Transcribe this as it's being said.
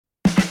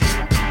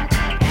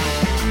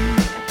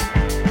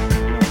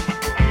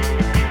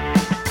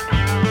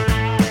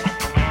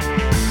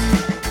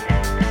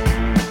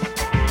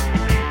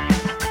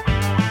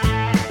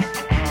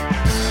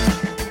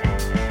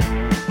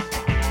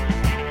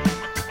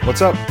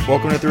What's up?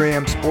 Welcome to 3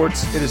 a.m.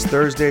 Sports. It is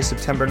Thursday,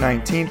 September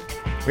 19th.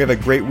 We have a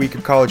great week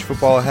of college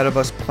football ahead of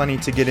us, plenty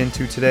to get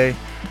into today.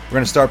 We're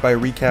going to start by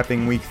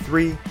recapping Week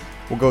 3.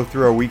 We'll go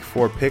through our Week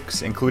 4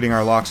 picks, including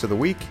our locks of the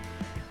week,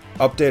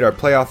 update our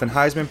playoff and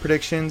Heisman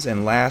predictions,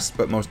 and last,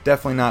 but most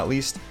definitely not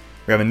least,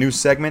 we have a new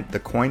segment, the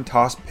Coin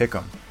Toss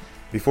Pick'em.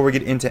 Before we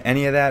get into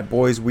any of that,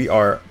 boys, we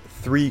are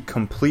 3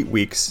 complete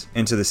weeks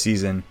into the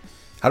season.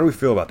 How do we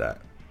feel about that?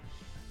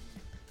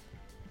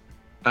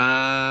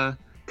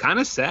 Kind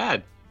of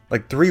sad.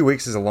 Like 3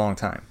 weeks is a long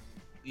time.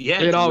 Yeah,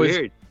 it's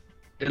weird.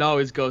 It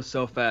always goes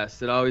so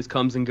fast. It always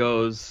comes and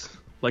goes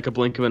like a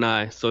blink of an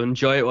eye. So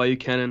enjoy it while you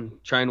can and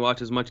try and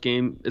watch as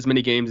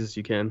many games as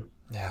you can.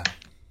 Yeah.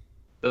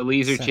 The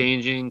leagues are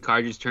changing.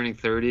 Carter's turning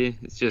 30.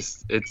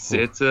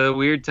 It's a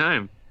weird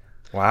time.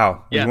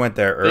 Wow. Yeah. You went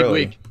there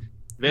early. Big week.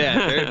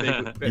 Yeah,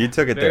 very big. You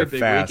took it there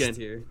fast. Very big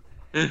weekend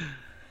here.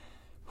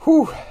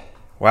 Whew.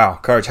 Wow.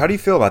 Karch, how do you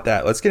feel about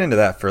that? Let's get into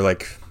that for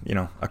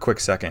a quick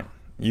second.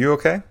 You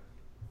okay?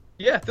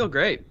 Yeah, I feel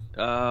great.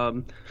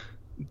 No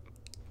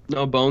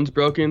bones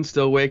broken,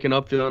 still waking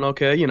up, feeling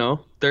okay.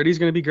 30's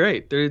going to be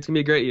great. 30's going to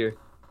be a great year.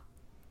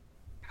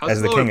 How's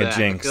As the king back? of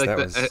jinx,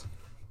 I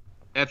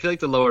feel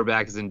like the lower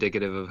back is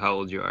indicative of how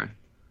old you are.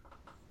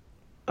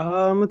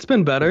 It's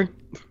been better,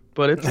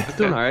 but it's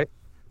doing all right.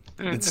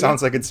 It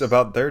sounds like it's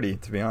about 30,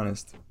 to be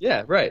honest.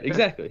 Yeah, right,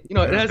 exactly. It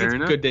has its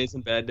enough. good days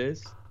and bad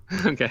days.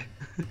 Okay.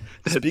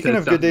 Speaking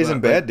of good days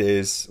and bad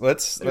days,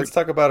 let's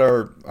talk about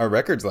our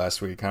records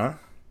last week, huh?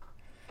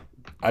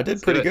 I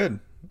did pretty good.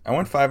 I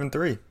went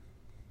 5-3.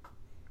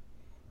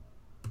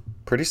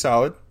 Pretty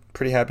solid.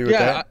 Pretty happy with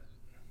that.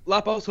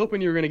 Lop, I was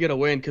hoping you were going to get a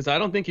win because I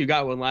don't think you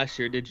got one last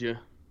year, did you?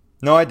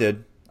 No, I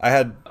did. I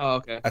had,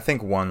 okay. I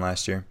think, one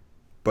last year,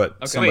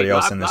 but somebody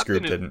else in this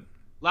group didn't.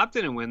 Lop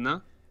didn't win,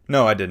 though.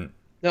 No, I didn't.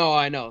 No,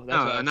 I know.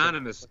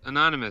 That's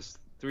anonymous.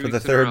 3 for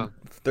the weeks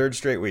third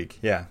straight week.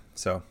 Yeah,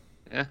 so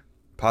yeah,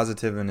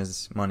 positive in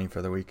his money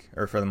for the week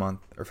or for the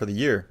month or for the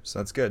year. So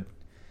that's good.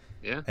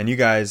 Yeah. And you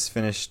guys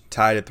finished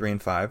tied at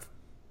 3-5.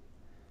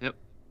 Yep.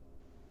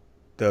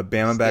 The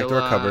Bama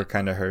backdoor cover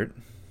kind of hurt.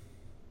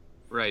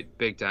 Right,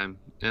 big time.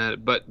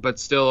 But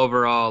still,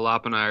 overall,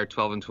 Lop and I are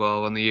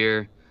 12-12 on the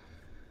year.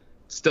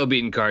 Still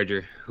beating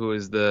Carter, who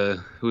was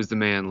the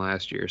man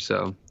last year.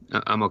 So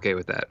I'm okay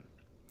with that.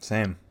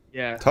 Same.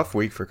 Yeah. Tough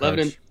week for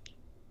Coach.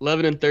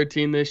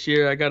 11-13 this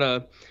year. I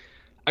gotta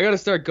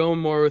start going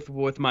more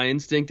with my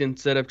instinct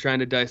instead of trying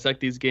to dissect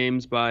these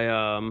games by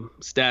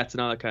stats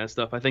and all that kind of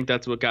stuff. I think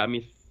that's what got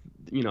me,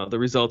 the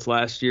results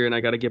last year, and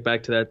I got to get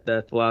back to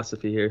that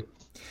philosophy here.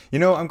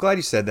 I'm glad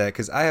you said that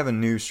because I have a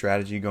new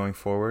strategy going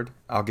forward.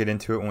 I'll get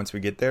into it once we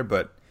get there,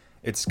 but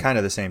it's kind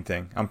of the same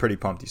thing. I'm pretty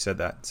pumped you said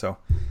that. So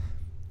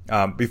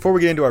before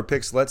we get into our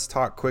picks, let's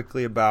talk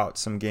quickly about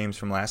some games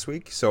from last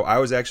week. So I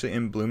was actually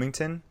in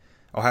Bloomington,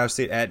 Ohio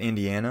State at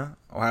Indiana.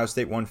 Ohio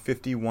State won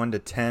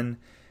 51-10.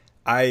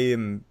 I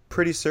am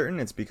pretty certain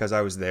it's because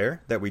I was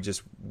there that we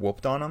just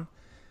whooped on them.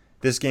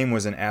 This game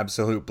was an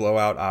absolute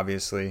blowout,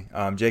 obviously.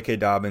 J.K.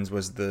 Dobbins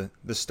was the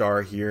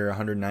star here,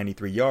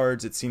 193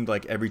 yards. It seemed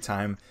like every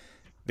time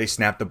they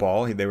snapped the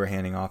ball, they were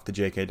handing off to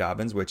J.K.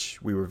 Dobbins, which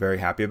we were very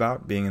happy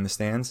about, being in the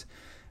stands.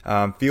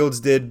 Fields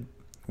did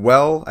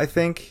well, I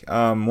think.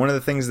 One of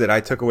the things that I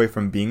took away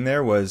from being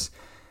there was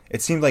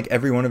it seemed like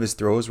every one of his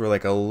throws were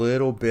like a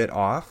little bit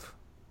off,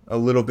 a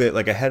little bit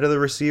like ahead of the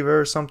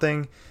receiver or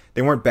something.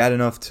 They weren't bad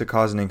enough to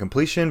cause an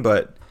incompletion,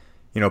 but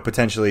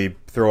potentially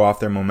throw off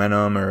their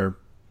momentum or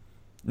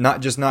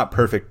not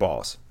perfect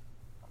balls.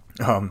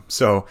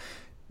 So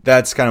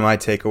that's kind of my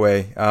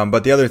takeaway.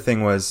 But the other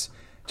thing was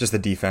just the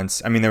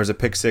defense. I mean, there was a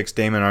pick six.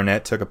 Damon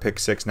Arnett took a pick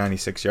six,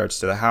 96 yards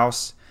to the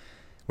house.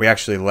 We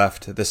actually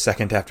left the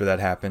second after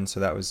that happened, so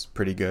that was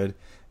pretty good.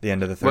 The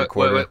end of the third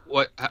quarter.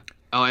 What?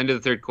 Oh, end of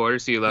the third quarter,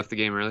 so you left the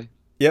game early?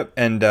 Yep,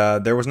 and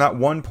there was not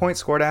 1 point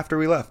scored after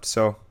we left.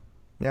 So,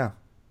 yeah.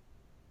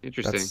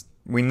 Interesting.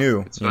 We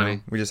knew. It's funny.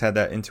 We just had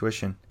that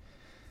intuition.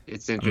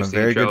 It's interesting.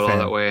 You traveled all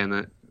that way,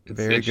 and you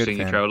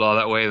traveled all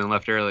that way and then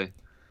left early.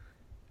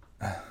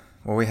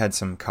 Well, we had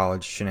some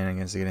college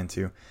shenanigans to get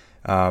into.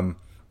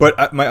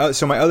 But my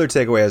other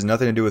takeaway has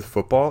nothing to do with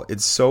football.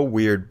 It's so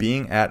weird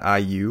being at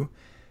IU.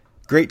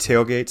 Great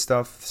tailgate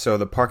stuff. So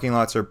the parking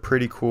lots are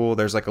pretty cool.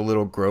 There's like a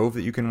little grove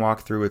that you can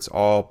walk through. It's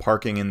all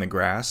parking in the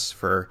grass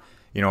for,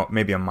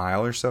 maybe a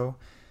mile or so.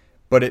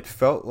 But it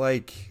felt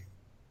like,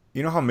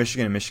 how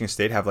Michigan and Michigan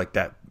State have like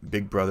that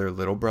big brother,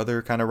 little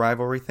brother kind of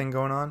rivalry thing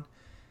going on?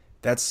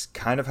 That's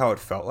kind of how it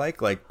felt like.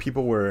 Like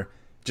people were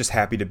just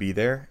happy to be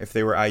there if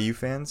they were IU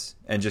fans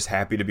and just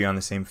happy to be on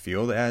the same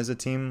field as a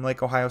team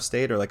like Ohio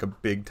State or like a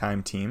big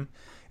time team.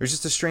 It was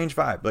just a strange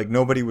vibe. Like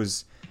nobody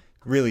was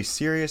really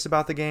serious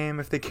about the game.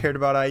 If they cared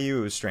about IU,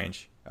 it was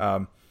strange.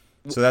 So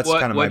that's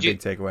kind of my big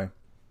takeaway.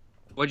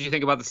 What did you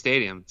think about the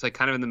stadium? It's like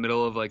kind of in the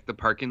middle of like the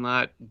parking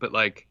lot, but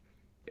like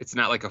it's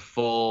not like a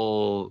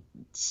full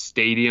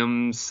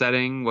stadium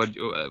setting. What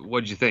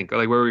did you think?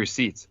 Like where were your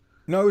seats?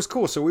 No, it was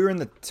cool. So we were in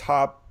the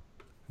top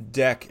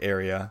deck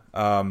area.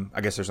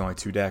 I guess there's only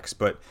 2 decks,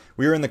 but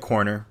we were in the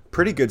corner.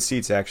 Pretty good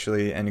seats,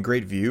 actually, and a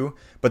great view.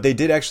 But they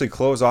did actually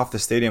close off the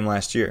stadium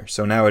last year,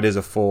 so now it is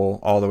a full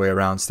all the way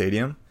around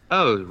stadium.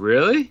 Oh,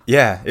 really?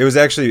 Yeah, it was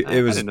actually I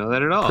didn't know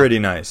that at all. pretty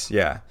nice.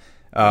 Yeah,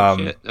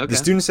 Shit. Okay. the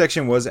student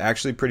section was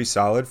actually pretty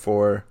solid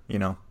for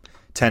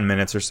 10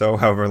 minutes or so,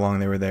 however long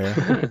they were there.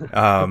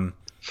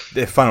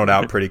 It funneled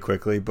out pretty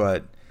quickly,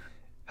 but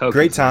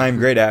great time,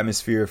 great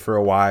atmosphere for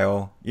a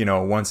while.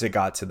 Once it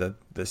got to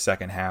the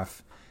second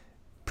half,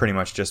 pretty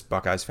much just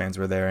Buckeyes fans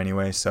were there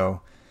anyway.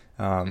 So,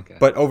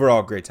 but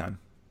overall, great time.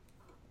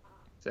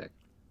 Sick.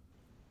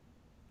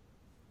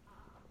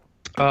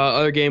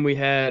 Other game we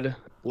had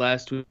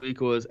last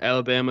week was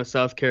Alabama,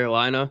 South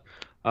Carolina.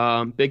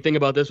 Big thing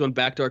about this one,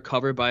 backdoor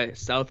cover by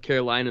South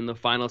Carolina in the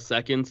final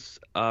seconds.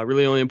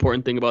 Really only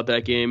important thing about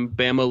that game,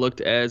 Bama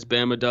looked as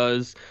Bama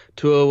does.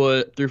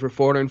 Tua threw for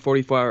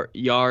 444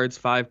 yards,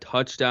 5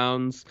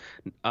 touchdowns.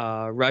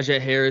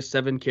 Rajat Harris,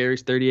 7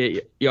 carries,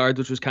 38 yards,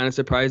 which was kind of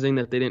surprising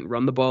that they didn't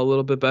run the ball a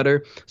little bit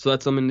better. So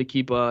that's something to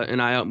keep an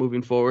eye out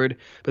moving forward.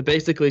 But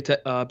basically,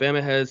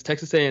 Bama has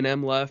Texas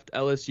A&M left,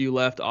 LSU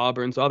left,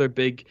 Auburn. So all their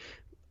big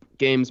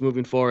games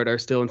moving forward are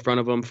still in front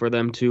of them for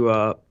them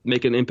to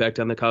make an impact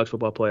on the college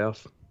football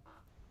playoff.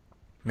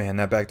 Man,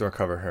 that backdoor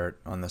cover hurt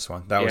on this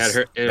one. That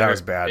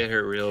was bad. It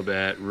hurt real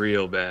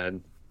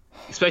bad.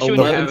 Especially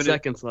when 11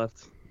 seconds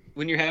left.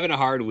 When you're having a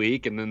hard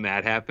week and then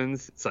that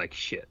happens, it's like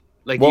shit.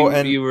 Like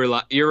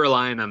you're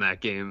relying on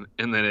that game,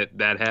 and then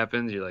that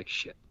happens, you're like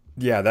shit.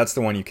 Yeah, that's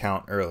the one you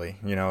count early.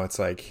 It's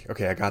like,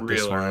 okay, I got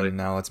this one. Early.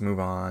 Now let's move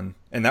on.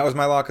 And that was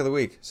my lock of the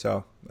week.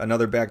 So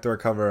another backdoor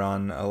cover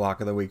on a lock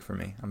of the week for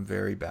me. I'm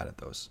very bad at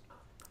those.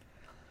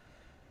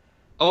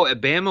 Oh,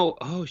 at Bama.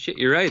 Oh, shit.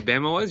 You're right.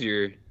 Bama was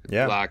your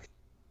lock.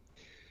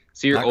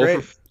 So you're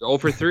 0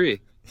 for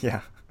 3. Yeah.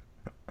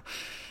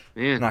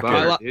 Man, not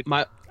bummer, good.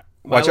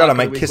 Watch out, I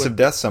might kiss of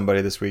death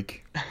somebody this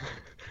week.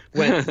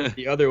 Went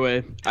the other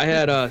way. I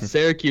had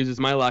Syracuse as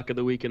my lock of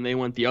the week, and they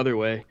went the other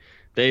way.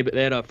 They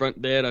had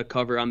a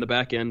cover on the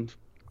back end,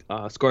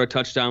 scored a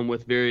touchdown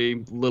with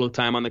very little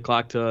time on the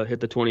clock to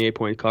hit the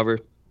 28-point cover.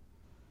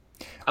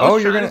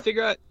 You're gonna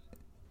figure out.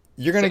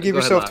 You're gonna give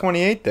yourself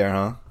 28 there,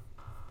 huh?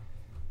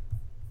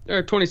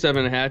 Or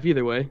 27.5,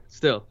 either way.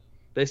 Still,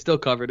 they still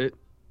covered it.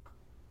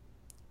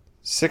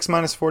 6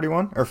 minus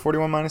 41 or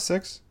 41 minus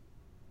 6?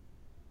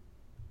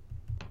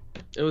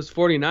 It was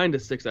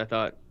 49-6, I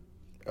thought.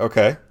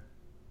 Okay.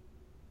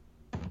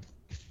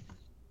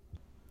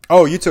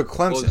 Oh, you took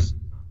Clemson.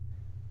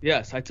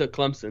 Yes, I took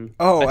Clemson.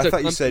 Oh, I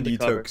thought you said you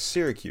took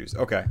Syracuse.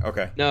 Okay.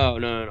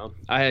 No.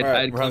 I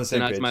had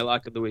Clemson as my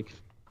lock of the week.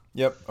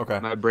 Yep. Okay.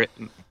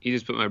 You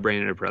just put my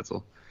brain in a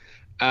pretzel.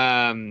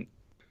 I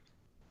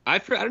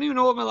don't even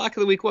know what my lock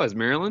of the week was.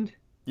 Maryland?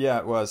 Yeah,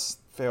 it was.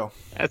 Fail.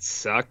 That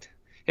sucked.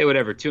 Hey,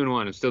 whatever.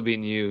 2-1. I'm still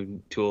beating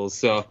you, Tools.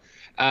 So.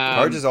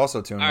 Carge is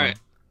also 2-1. All right.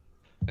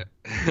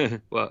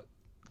 Well,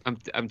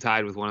 I'm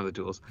tied with one of the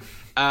Tools.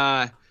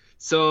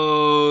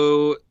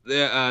 So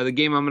the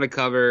game I'm going to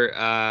cover,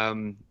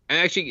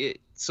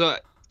 so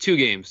 2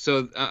 games.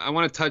 So I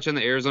want to touch on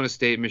the Arizona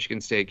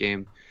State-Michigan State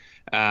game.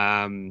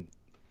 I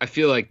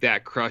feel like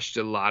that crushed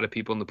a lot of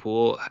people in the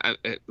pool.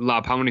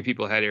 Lob, how many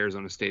people had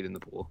Arizona State in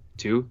the pool?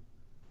 2?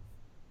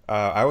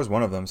 I was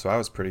one of them, so I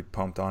was pretty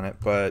pumped on it.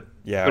 But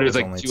yeah, it was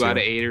like 2 out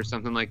of 8 or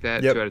something like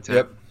that. Yep, 2 out of 10.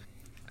 Yep.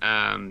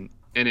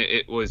 And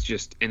it was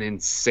just an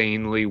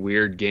insanely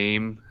weird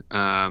game.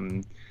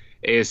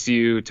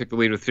 ASU took the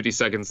lead with 50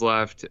 seconds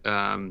left.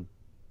 MSU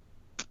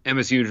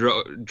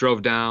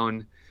drove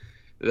down.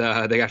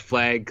 They got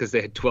flagged because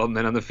they had 12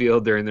 men on the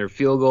field during their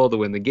field goal to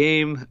win the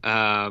game.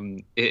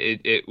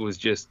 It was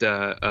just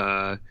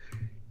a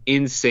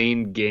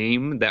insane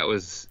game that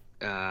was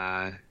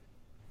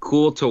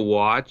cool to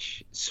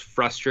watch. It's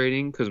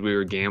frustrating because we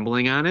were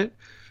gambling on it,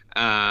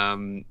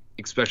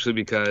 especially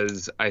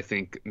because I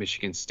think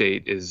Michigan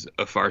State is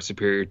a far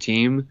superior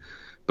team.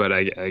 But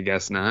I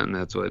guess not, and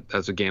that's what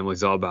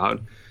gambling's all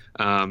about.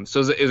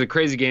 So it was a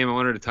crazy game. I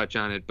wanted to touch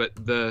on it, but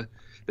the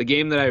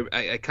game that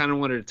I kind of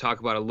wanted to talk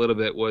about a little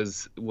bit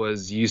was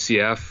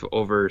UCF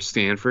over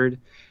Stanford.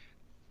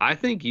 I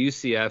think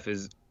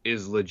UCF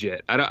is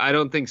legit. I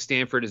don't think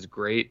Stanford is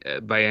great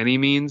by any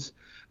means,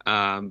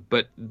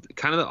 but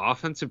kind of the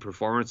offensive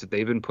performance that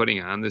they've been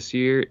putting on this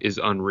year is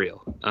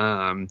unreal.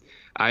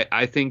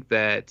 I think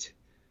that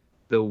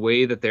the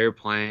way that they're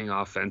playing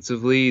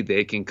offensively,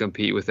 they can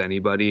compete with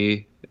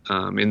anybody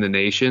in the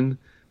nation,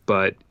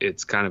 but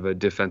it's kind of a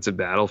defensive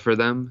battle for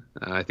them.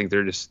 I think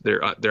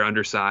they're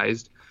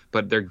undersized,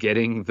 but they're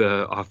getting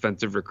the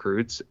offensive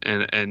recruits,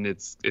 and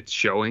it's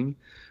showing.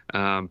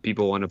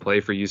 People want to play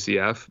for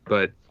UCF,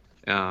 but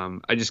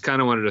I just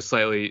kind of wanted to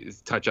slightly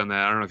touch on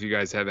that. I don't know if you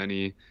guys have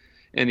any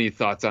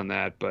thoughts on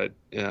that, but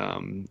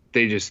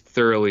they just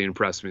thoroughly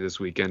impressed me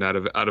this weekend out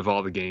of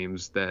all the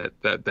games that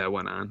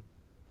went on.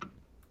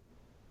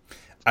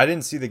 I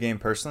didn't see the game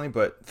personally,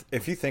 but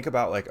if you think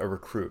about like a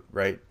recruit,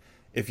 right?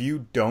 If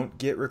you don't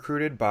get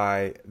recruited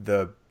by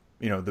the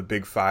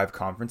Big 5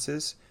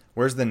 conferences,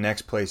 where's the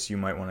next place you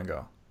might want to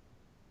go?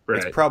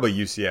 Right. It's probably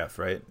UCF,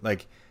 right?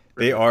 Like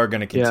They are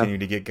going to continue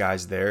to get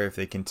guys there if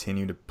they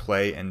continue to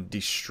play and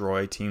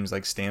destroy teams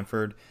like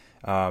Stanford,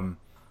 and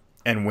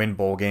win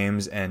bowl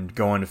games and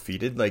go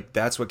undefeated. Like,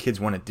 that's what kids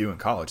want to do in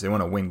college. They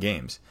want to win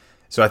games.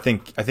 So I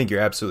think you're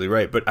absolutely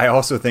right. But I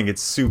also think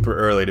it's super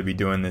early to be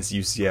doing this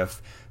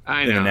UCF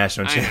in the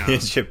national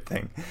championship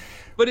thing.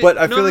 But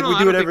I feel like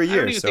we do it every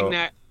year.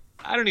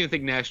 I don't even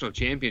think national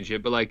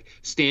championship, but like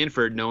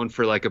Stanford, known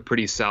for like a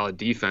pretty solid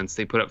defense,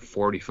 they put up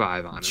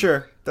 45 on them.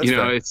 Sure, that's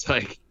fair. It's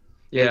like,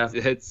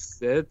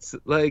 it's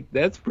like,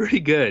 that's pretty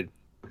good.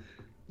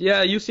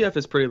 Yeah, UCF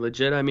is pretty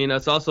legit. I mean,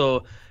 it's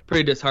also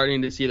pretty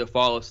disheartening to see the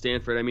fall of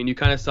Stanford. I mean, you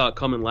kind of saw it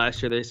coming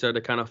last year. They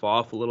started to kind of fall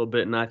off a little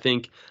bit, and I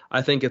think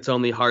it's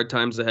only hard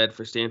times ahead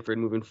for Stanford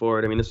moving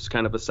forward. I mean, this was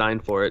kind of a sign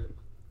for it.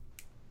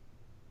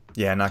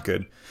 Yeah, not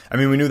good. I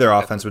mean, we knew their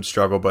offense would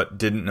struggle, but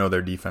didn't know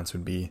their defense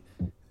would be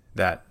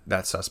that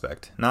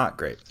suspect. Not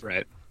great.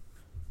 Right.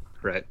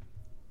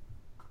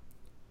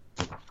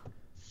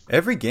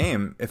 Every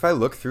game, if I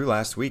look through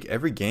last week,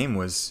 every game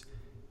was,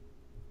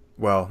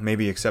 well,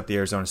 maybe except the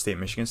Arizona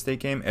State-Michigan State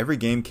game, every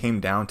game came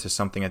down to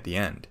something at the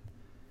end.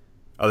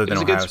 Other than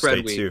Ohio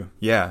State, too.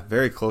 Yeah,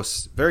 very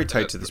close, very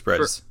tight to the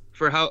spreads.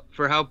 For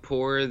how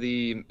poor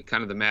the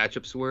kind of the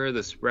matchups were,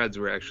 the spreads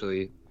were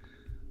actually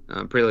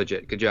pretty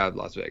legit. Good job,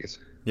 Las Vegas.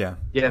 Yeah,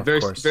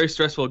 very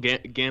stressful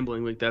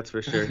gambling week, that's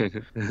for sure.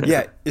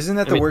 Yeah, isn't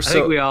that the worst? I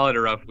think we all had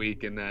a rough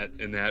week in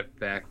that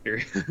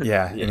factor.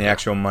 Yeah, in the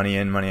actual money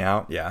in, money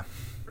out. Yeah,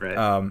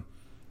 right.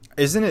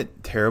 Isn't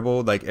it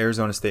terrible? Like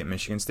Arizona State,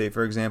 Michigan State,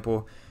 for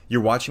example.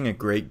 You're watching a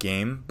great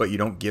game, but you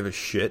don't give a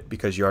shit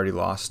because you already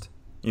lost.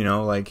 You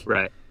know, like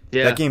right.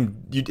 Yeah. That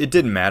game, it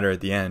didn't matter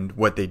at the end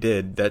what they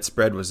did. That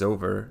spread was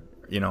over.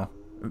 You know,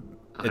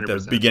 at the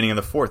 100%. beginning of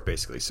the fourth,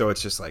 basically. So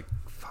it's just like,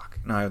 fuck.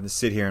 Now I have to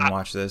sit here and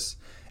watch this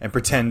and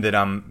pretend that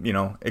I'm,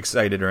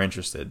 excited or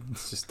interested.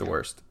 It's just the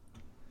worst.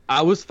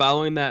 I was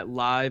following that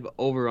live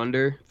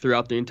over-under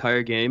throughout the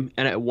entire game,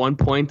 and at one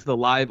point the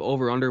live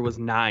over-under was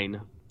 9.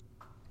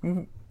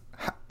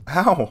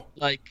 How?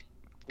 Like,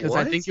 because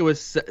I think it was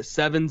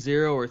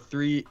 7-0 or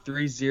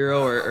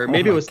 3-0 or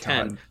maybe it was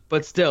 10. God.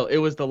 But still, it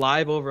was the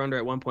live over-under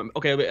at one point.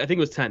 Okay, I think it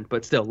was 10,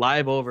 but still,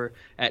 live over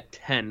at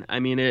 10. I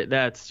mean, it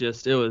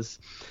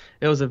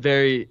was a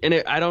very – and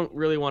I don't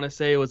really want to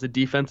say it was a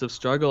defensive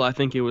struggle. I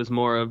think it was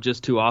more of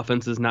just two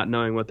offenses not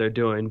knowing what they're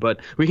doing.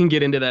 But we can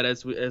get into that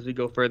as we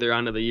go further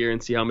on to the year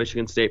and see how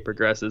Michigan State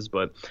progresses.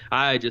 But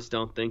I just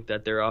don't think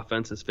that their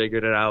offense has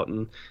figured it out,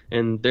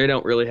 and they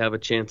don't really have a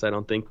chance, I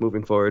don't think,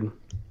 moving forward.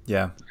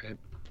 Yeah. Right.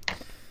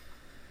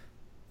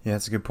 Yeah,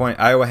 that's a good point.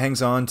 Iowa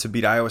hangs on to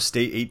beat Iowa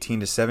State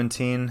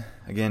 18-17.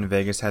 Again,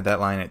 Vegas had that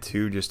line at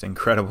 2. Just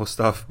incredible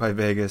stuff by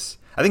Vegas.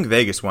 I think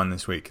Vegas won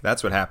this week.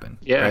 That's what happened.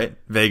 Yeah, right.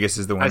 Vegas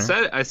is the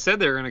winner. I said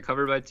they were going to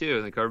cover by 2,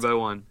 and they covered by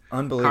 1.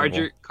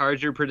 Unbelievable.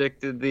 Carger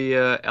predicted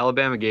the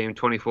Alabama game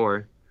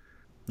 24.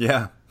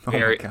 Yeah. Oh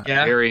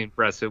very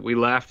impressive. We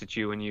laughed at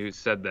you when you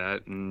said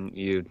that, and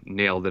you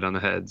nailed it on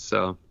the head.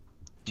 So,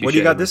 what do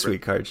you got this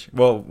week, Carge?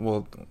 Well,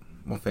 we'll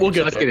finish.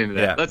 Let's get into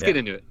that. Yeah, let's get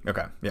into it.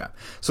 Okay. Yeah.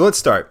 So let's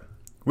start.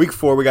 Week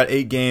 4, we got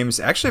 8 games.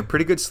 Actually, a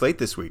pretty good slate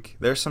this week.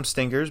 There's some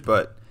stinkers,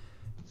 but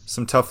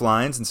some tough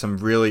lines and some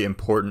really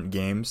important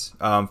games.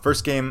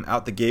 First game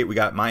out the gate, we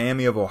got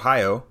Miami of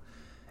Ohio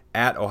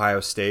at Ohio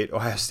State.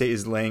 Ohio State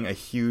is laying a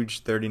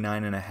huge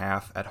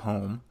 39.5 at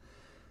home.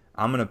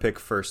 I'm going to pick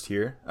first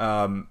here.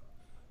 I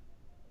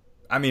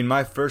mean,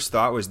 my first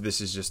thought was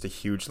this is just a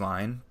huge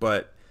line,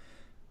 but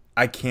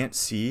I can't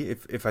see,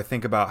 if I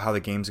think about how the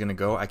game's going to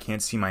go, I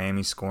can't see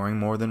Miami scoring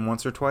more than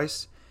once or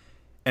twice.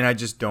 And I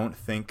just don't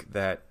think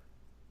that,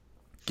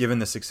 given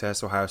the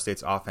success Ohio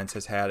State's offense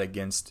has had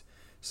against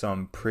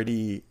some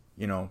pretty,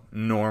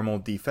 normal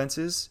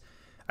defenses,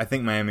 I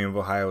think Miami of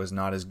Ohio is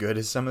not as good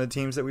as some of the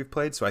teams that we've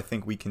played. So I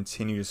think we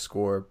continue to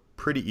score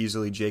pretty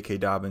easily. J.K.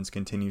 Dobbins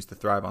continues to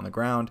thrive on the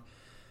ground.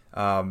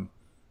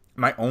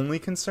 My only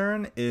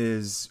concern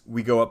is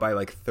we go up by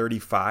like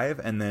 35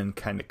 and then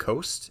kind of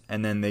coast,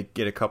 and then they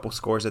get a couple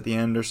scores at the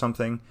end or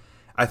something.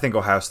 I think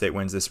Ohio State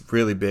wins this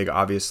really big,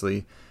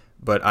 obviously.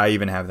 But I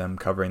even have them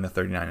covering the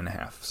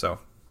 39.5. So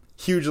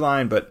huge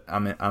line, but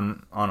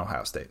I'm on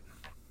Ohio State.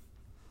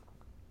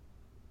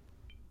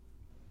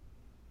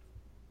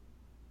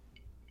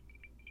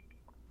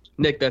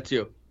 Nick, that's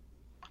you.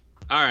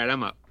 All right,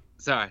 I'm up.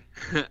 Sorry.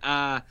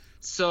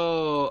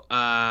 So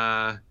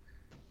I'm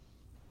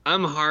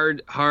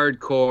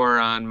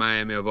hardcore on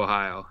Miami of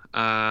Ohio.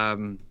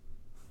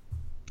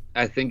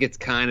 I think it's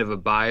kind of a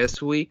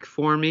biased week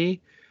for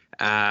me.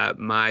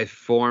 My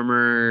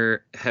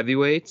former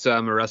heavyweight, so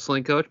I'm a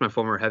wrestling coach. My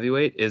former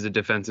heavyweight is a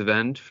defensive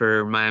end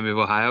for Miami of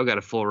Ohio. Got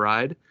a full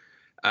ride.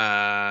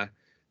 That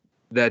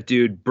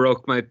dude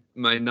broke my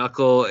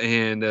knuckle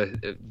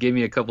and gave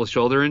me a couple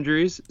shoulder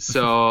injuries.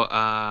 So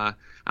I'm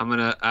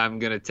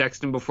gonna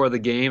text him before the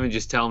game and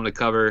just tell him to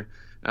cover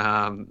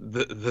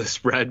the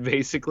spread.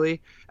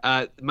 Basically,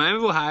 Miami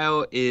of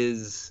Ohio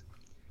is,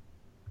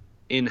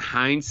 in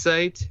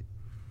hindsight,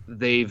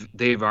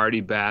 they've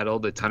already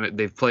battled a ton of.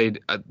 They've played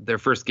their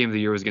first game of the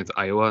year was against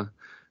Iowa.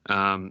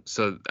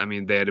 So I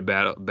mean, they had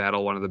to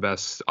battle one of the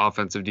best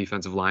offensive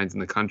defensive lines in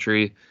the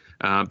country.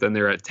 Then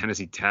they were at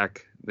Tennessee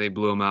Tech. They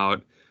blew them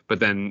out. But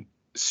then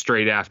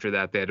straight after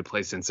that, they had to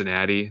play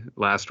Cincinnati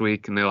last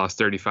week, and they lost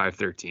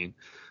 35-13.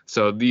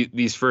 So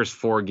these first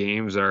 4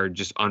 games are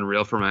just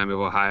unreal for Miami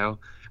of Ohio.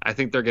 I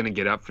think they're going to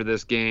get up for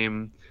this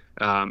game.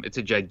 It's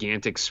a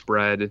gigantic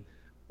spread.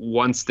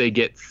 Once they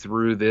get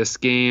through this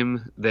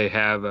game, they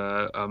have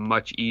a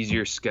much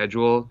easier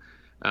schedule.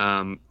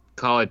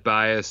 Call it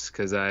bias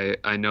because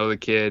I know the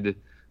kid,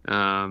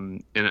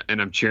 and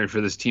I'm cheering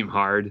for this team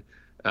hard.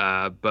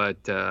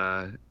 But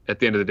at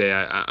the end of the day,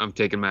 I'm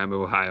taking Miami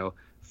of Ohio.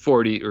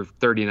 40 or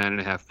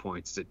 39.5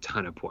 points is a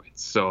ton of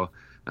points. So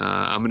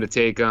I'm going to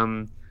take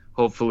them.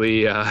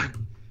 Hopefully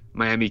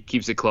Miami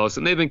keeps it close.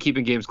 And they've been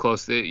keeping games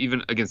close.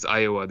 Even against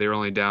Iowa, they were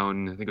only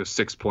down, I think it was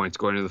 6 points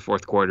going into the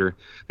fourth quarter.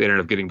 They ended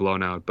up getting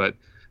blown out. But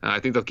I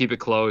think they'll keep it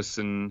close,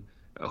 and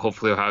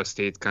hopefully Ohio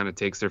State kind of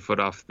takes their foot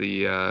off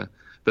the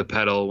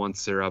pedal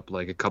once they're up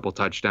like a couple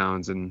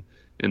touchdowns and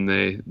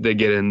they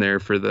get in there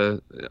for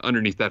the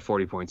underneath that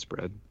 40-point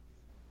spread.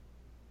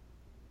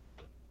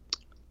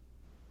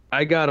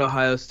 I got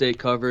Ohio State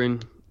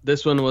covering.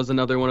 This one was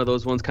another one of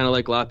those ones, kind of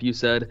like Lop, you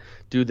said.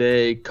 Do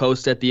they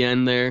coast at the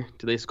end there?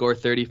 Do they score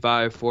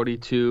 35,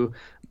 42?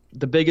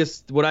 The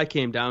biggest, what I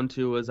came down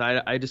to was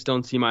I just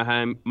don't see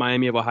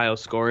Miami of Ohio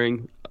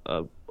scoring.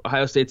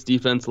 Ohio State's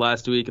defense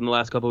last week and the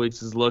last couple of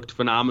weeks has looked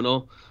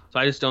phenomenal. So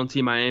I just don't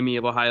see Miami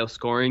of Ohio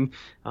scoring.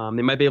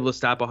 They might be able to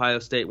stop Ohio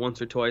State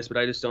once or twice, but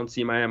I just don't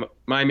see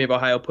Miami of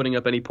Ohio putting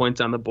up any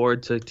points on the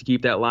board to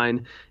keep that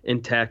line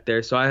intact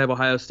there. So I have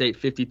Ohio State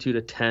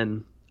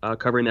 52-10,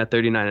 covering that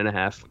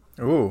 39.5.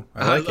 Ooh,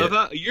 I like it.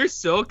 How, you're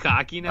so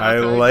cocky now. I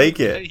like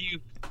it.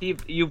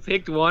 You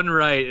picked one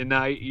right, and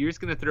now you're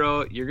just gonna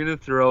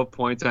throw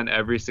points on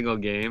every single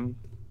game.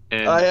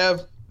 And I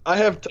have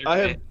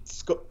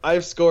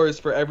scores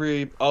for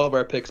all of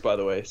our picks, by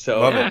the way. So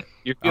Love it.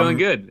 You're feeling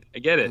good. I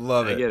get it.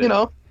 Love it. Get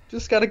it.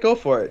 Just got to go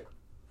for it.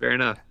 Fair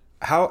enough.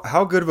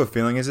 How good of a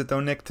feeling is it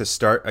though, Nick, to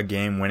start a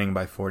game winning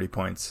by 40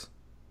 points?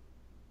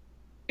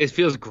 It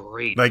feels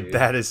great. Like, dude.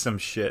 that is some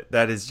shit.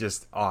 That is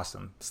just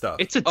awesome stuff.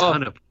 It's a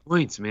ton of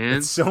points, man.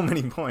 It's so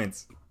many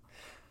points.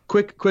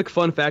 Quick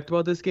fun fact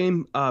about this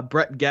game.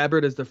 Brett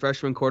Gabbert is the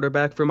freshman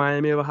quarterback for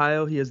Miami of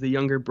Ohio. He is the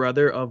younger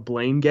brother of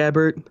Blaine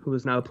Gabbert, who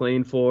is now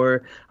playing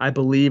for, I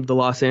believe, the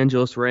Los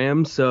Angeles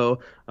Rams. So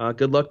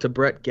good luck to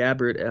Brett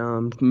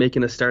Gabbert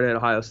making a start at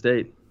Ohio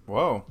State.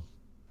 Whoa.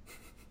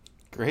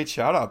 Great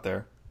shout out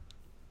there.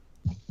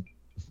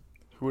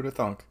 Who would have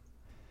thunk?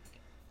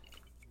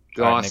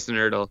 Go Austin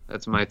Ertl.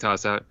 That's my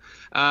toss out.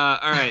 All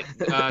right.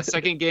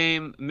 Second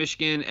game,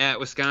 Michigan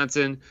at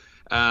Wisconsin.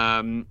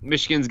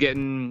 Michigan's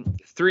getting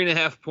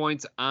 3.5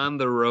 points on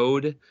the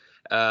road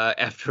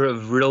after a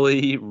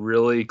really,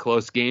 really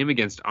close game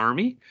against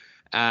Army.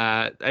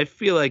 I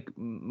feel like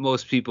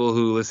most people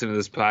who listen to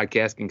this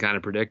podcast can kind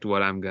of predict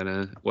what I'm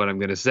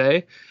gonna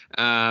say,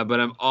 but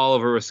I'm all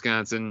over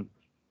Wisconsin.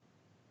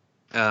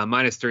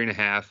 Minus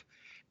 3.5.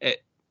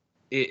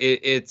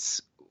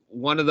 It's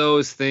one of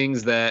those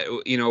things that,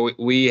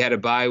 we had a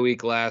bye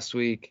week last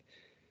week.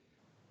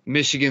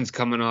 Michigan's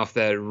coming off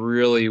that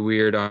really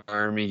weird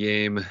Army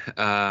game.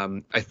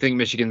 I think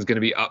Michigan's going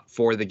to be up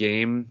for the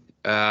game,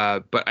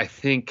 but I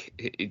think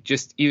it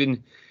just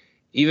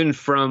even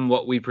from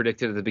what we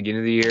predicted at the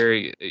beginning of the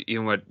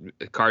year, what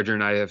Carter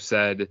and I have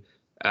said,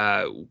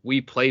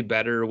 we play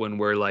better when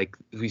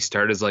we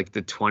start as like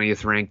the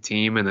 20th ranked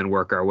team and then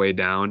work our way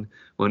down.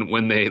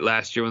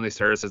 Last year when they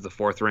started us as the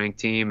 4th ranked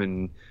team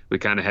and we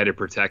kind of had to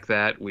protect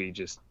that, we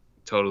just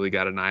totally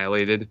got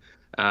annihilated.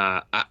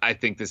 I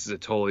think this is a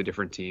totally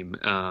different team.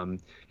 And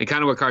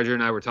kind of what Carter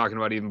and I were talking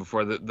about even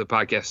before the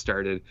podcast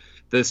started,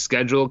 the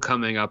schedule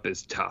coming up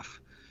is tough.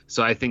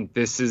 So I think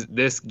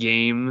this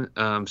game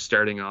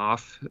starting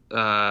off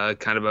kind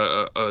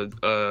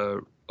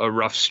of a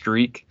rough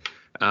streak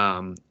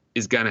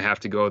is going to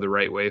have to go the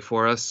right way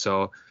for us.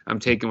 So I'm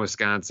taking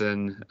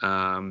Wisconsin,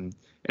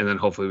 and then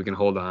hopefully we can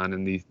hold on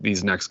in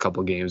these next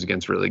couple games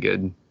against really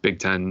good Big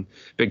Ten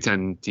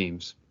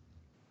teams.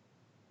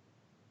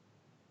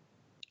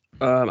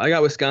 I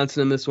got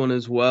Wisconsin in this one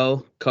as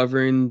well,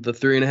 covering the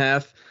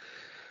 3.5.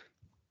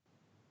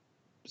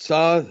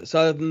 Saw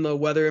in the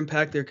weather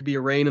impact there could be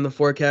a rain in the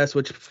forecast,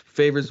 which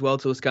favors well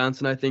to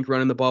Wisconsin. I think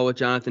running the ball with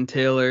Jonathan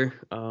Taylor.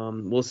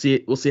 We'll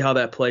see how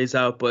that plays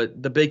out.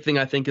 But the big thing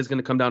I think is going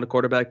to come down to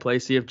quarterback play.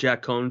 See if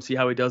Jack Cohn, see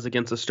how he does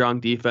against a strong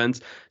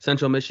defense.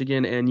 Central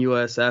Michigan and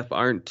USF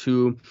aren't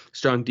two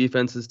strong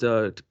defenses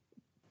to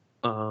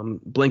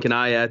blink an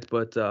eye at,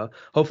 but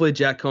hopefully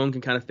Jack Cohn can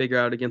kind of figure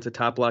out against a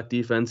top block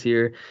defense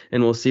here,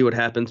 and we'll see what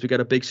happens. We got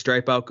a big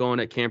stripe out going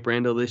at Camp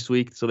Randall this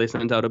week, so they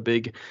sent out a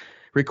big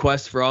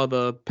request for all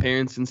the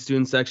parents and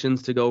student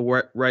sections to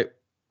go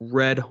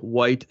red,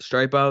 white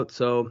stripe out.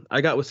 So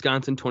I got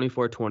Wisconsin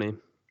 24-20.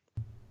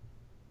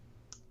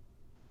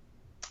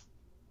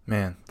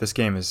 Man, this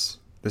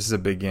is a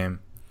big game.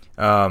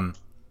 I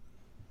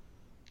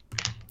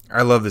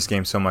love this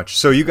game so much.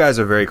 So you guys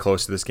are very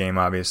close to this game,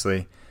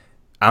 obviously.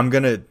 I'm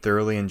going to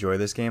thoroughly enjoy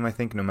this game, I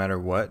think, no matter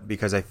what,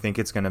 because I think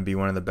it's going to be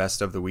one of the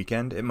best of the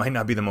weekend. It might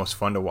not be the most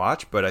fun to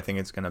watch, but I think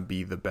it's going to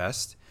be the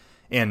best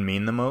and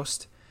mean the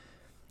most.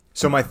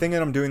 So my thing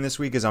that I'm doing this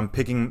week is I'm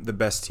picking the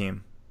best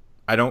team.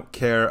 I don't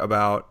care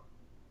about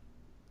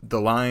the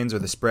lines or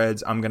the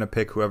spreads. I'm going to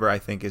pick whoever I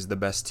think is the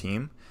best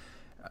team.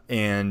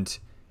 And,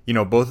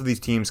 both of these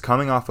teams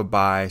coming off a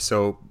bye,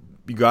 so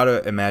you got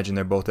to imagine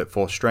they're both at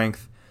full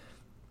strength.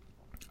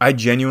 I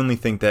genuinely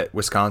think that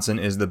Wisconsin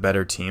is the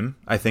better team.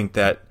 I think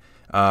that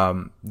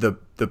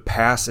the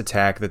pass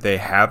attack that they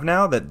have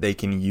now that they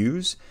can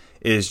use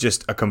is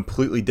just a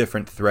completely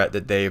different threat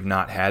that they've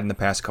not had in the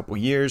past couple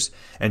years.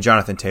 And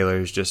Jonathan Taylor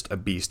is just a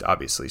beast,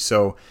 obviously.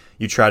 So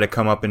you try to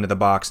come up into the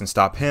box and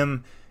stop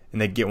him,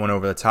 and they get one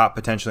over the top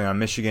potentially on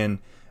Michigan.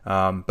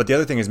 But the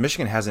other thing is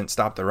Michigan hasn't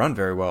stopped the run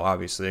very well,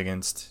 obviously,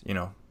 against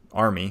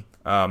Army.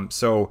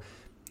 So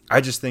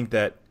I just think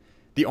that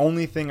the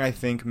only thing I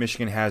think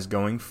Michigan has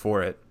going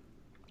for it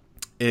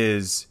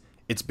is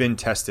it's been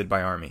tested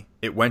by Army.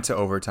 It went to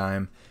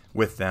overtime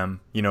with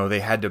them. They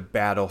had to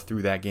battle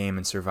through that game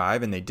and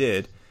survive, and they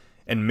did.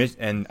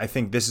 And I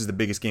think this is the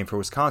biggest game for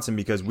Wisconsin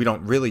because we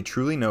don't really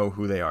truly know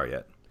who they are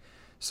yet.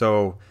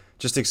 So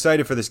just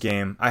excited for this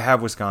game. I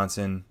have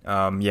Wisconsin,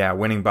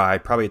 winning by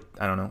probably,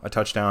 a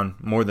touchdown,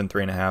 more than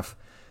 3.5.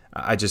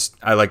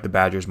 I like the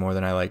Badgers more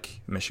than I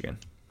like Michigan.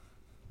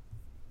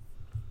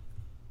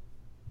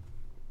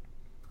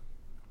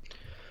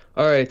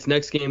 All right,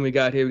 next game we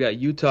got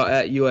Utah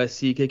at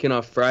USC kicking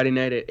off Friday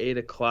night at 8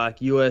 o'clock.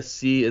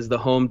 USC is the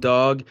home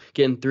dog,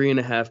 getting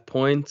 3.5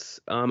 points.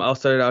 I'll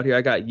start it out here.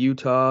 I got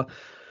Utah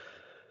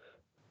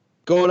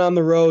going on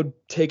the road,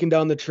 taking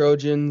down the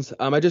Trojans.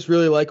 I just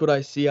really like what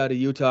I see out of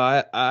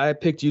Utah. I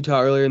picked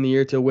Utah earlier in the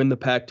year to win the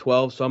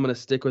Pac-12, so I'm going to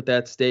stick with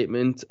that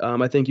statement.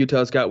 I think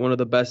Utah's got one of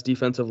the best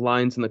defensive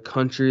lines in the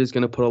country. Is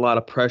going to put a lot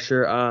of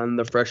pressure on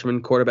the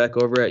freshman quarterback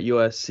over at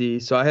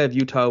USC. So I have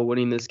Utah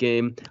winning this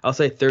game. I'll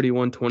say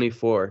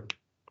 31-24.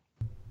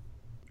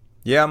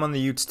 Yeah, I'm on the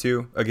Utes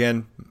too.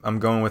 Again, I'm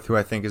going with who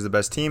I think is the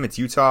best team. It's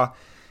Utah.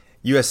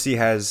 USC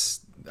has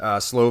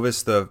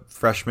Slovis, the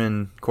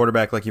freshman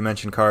quarterback, like you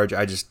mentioned, Karj.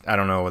 I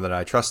don't know that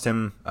I trust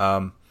him.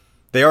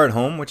 They are at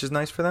home, which is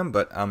nice for them,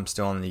 but I'm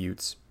still on the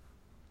Utes.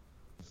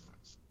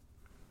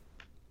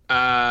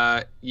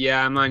 I'm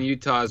on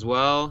Utah as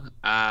well.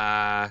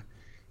 I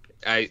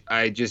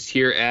just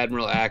hear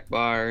Admiral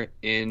Akbar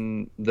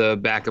in the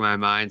back of my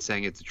mind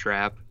saying it's a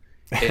trap.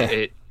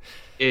 That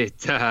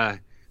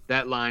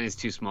line is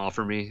too small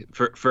for me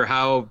for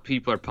how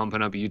people are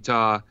pumping up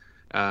Utah,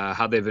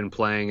 how they've been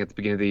playing at the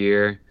beginning of the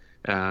year.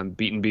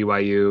 Beating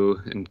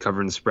BYU and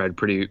covering the spread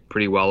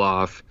pretty well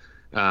off.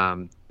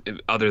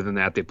 Other than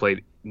that, they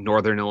played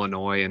Northern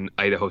Illinois and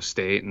Idaho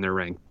State, and they're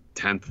ranked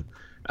 10th.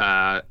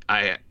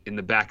 In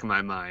the back of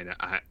my mind,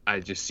 I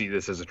just see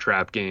this as a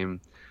trap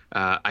game.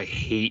 I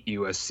hate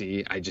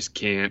USC.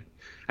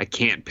 I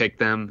can't pick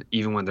them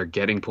even when they're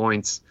getting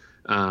points.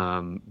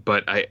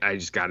 But I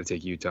just got to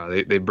take Utah.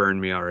 They burned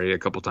me already a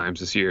couple times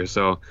this year,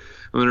 so I'm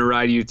going to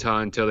ride Utah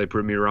until they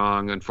prove me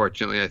wrong.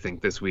 Unfortunately, I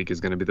think this week is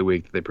going to be the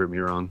week that they prove me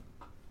wrong.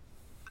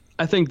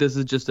 I think this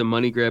is just a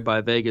money grab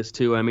by Vegas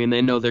too. I mean,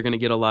 they know they're going to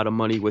get a lot of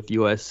money with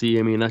USC.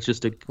 I mean, that's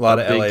just a lot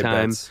of big LA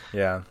time. bets.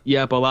 Yeah.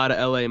 Yep, a lot of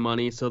LA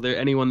money. So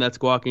anyone that's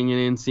walking in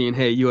and seeing,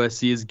 hey,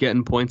 USC is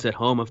getting points at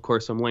home, of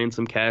course, I'm laying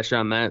some cash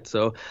on that.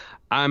 So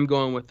I'm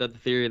going with the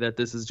theory that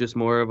this is just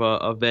more of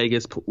a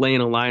Vegas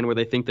laying a line where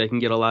they think they can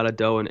get a lot of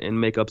dough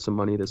and make up some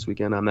money this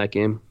weekend on that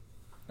game.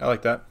 I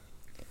like that.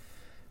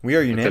 We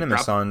are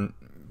unanimous on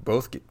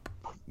both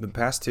the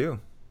past two.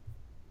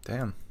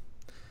 Damn.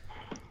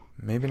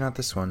 Maybe not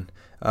this one.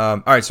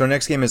 All right, so our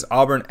next game is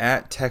Auburn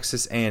at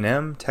Texas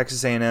A&M.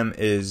 Texas A&M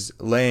is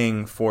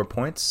laying 4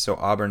 points, so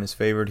Auburn is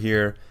favored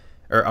here.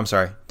 Or I'm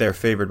sorry, they're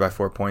favored by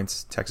 4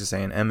 points. Texas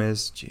A&M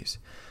is. Jeez.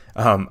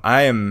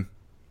 I am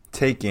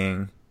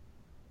taking.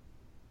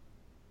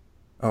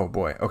 Oh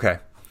boy. Okay.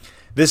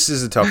 This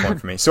is a tough one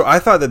for me. So I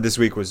thought that this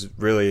week was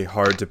really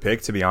hard to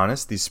pick, to be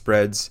honest. These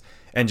spreads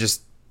and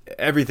just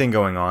everything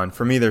going on.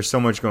 For me, there's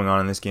so much going on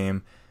in this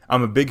game.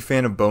 I'm a big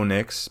fan of Bo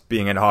Nix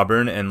being at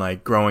Auburn and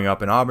like growing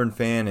up an Auburn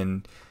fan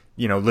and,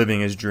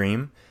 living his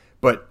dream.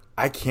 But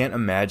I can't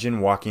imagine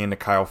walking into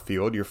Kyle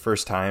Field your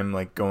first time,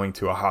 like going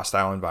to a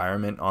hostile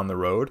environment on the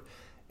road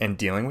and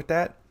dealing with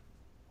that.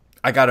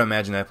 I got to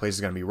imagine that place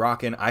is going to be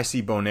rocking. I see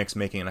Bo Nix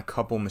making a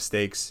couple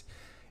mistakes,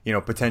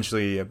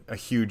 potentially a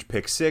huge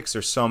pick six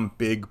or some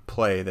big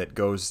play that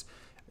goes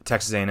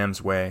Texas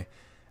A&M's way.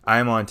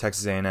 I'm on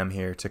Texas A&M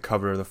here to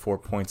cover the 4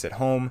 points at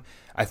home.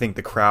 I think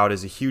the crowd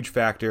is a huge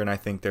factor, and I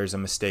think there's a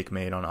mistake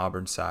made on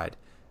Auburn's side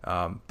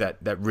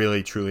that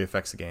really, truly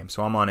affects the game.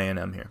 So I'm on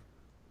A&M here.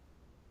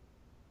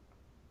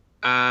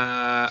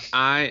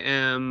 I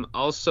am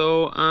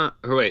also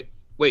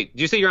wait,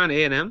 did you say you're on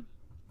A&M?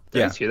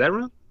 Did I hear that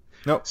wrong?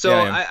 Nope. So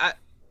yeah,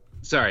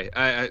 sorry,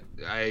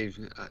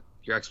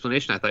 your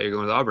explanation, I thought you were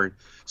going with Auburn.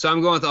 So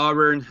I'm going with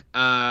Auburn.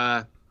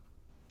 I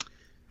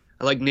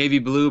like navy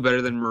blue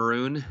better than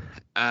maroon.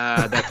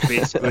 That's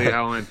basically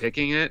how I'm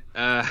picking it.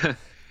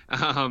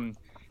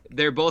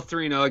 they're both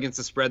 3-0 against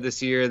the spread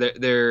this year.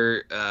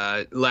 They're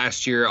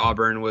last year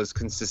Auburn was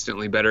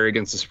consistently better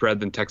against the spread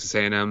than Texas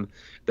A&M.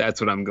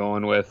 That's what I'm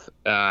going with.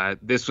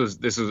 This was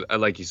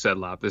like you said,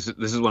 Lop. This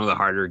is one of the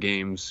harder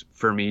games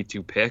for me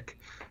to pick.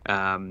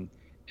 And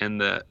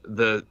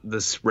the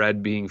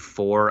spread being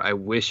 4, I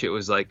wish it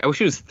was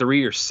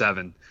 3 or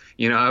 7.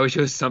 I wish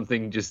it was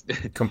something just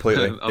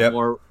completely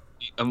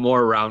a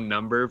more round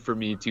number for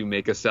me to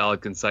make a solid,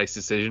 concise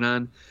decision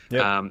on.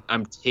 Yep.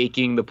 I'm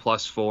taking the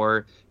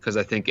 +4 because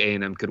I think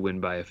A&M could win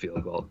by a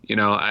field goal.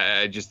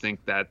 I just think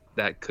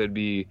that could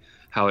be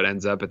how it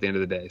ends up at the end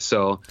of the day.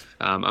 So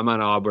I'm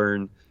on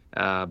Auburn,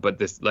 but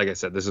this, like I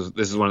said, this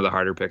is one of the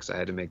harder picks I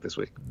had to make this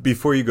week.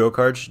 Before you go,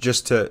 Karch,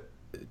 just to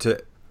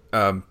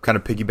kind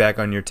of piggyback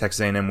on your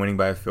Texas A&M winning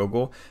by a field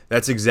goal,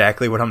 that's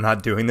exactly what I'm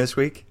not doing this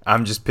week.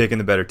 I'm just picking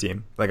the better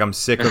team. Like, I'm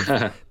sick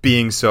of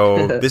being this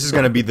is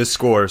going to be the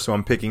score, so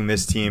I'm picking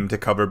this team to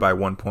cover by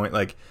 1 point.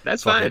 Like,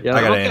 that's fine. Yeah,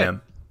 I got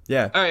A&M.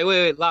 Yeah. All right,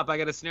 wait, Lop, I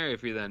got a scenario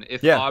for you then.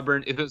 If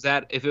it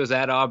was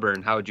at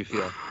Auburn, how would you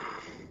feel?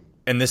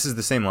 And this is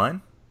the same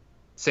line?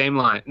 Same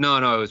line. No,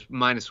 it was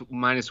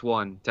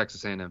 -1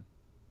 Texas A&M.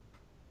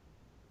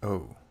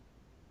 Oh.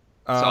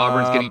 So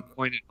Auburn's getting a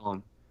point at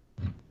home.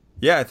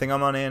 Yeah, I think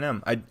I'm on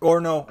A&M. The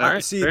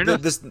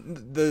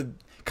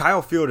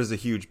Kyle Field is a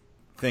huge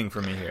thing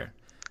for me here.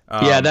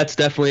 Yeah, that's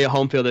definitely a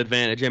home field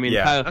advantage. I mean,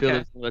 yeah. Kyle Field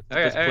is one of the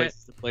best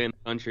places to play in the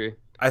country.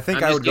 I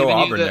think I would go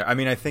Auburn there. I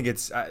mean, I think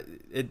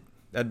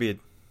that'd be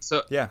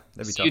tough.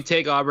 You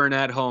take Auburn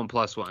at home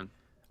 +1.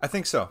 I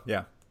think so.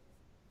 Yeah.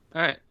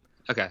 All right.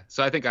 Okay.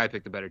 So I think I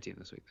picked the better team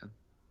this week then.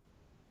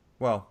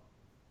 Well,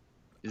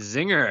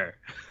 zinger.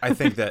 I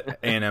think that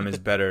A&M is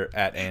better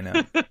at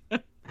A&M.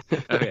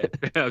 Okay.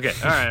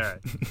 All right.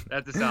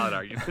 That's a solid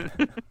argument.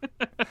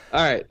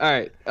 All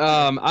right.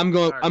 I'm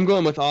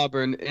going with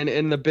Auburn,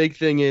 and the big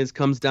thing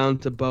comes down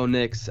to Bo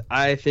Nix.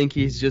 I think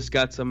he's just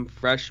got some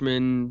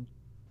freshman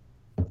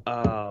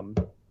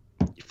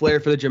flair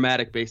for the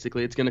dramatic,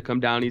 basically. It's going to come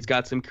down. He's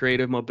got some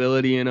creative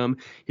mobility in him.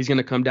 He's going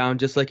to come down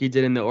just like he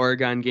did in the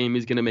Oregon game.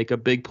 He's going to make a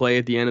big play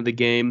at the end of the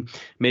game,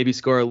 maybe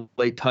score a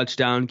late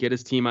touchdown, get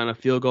his team on a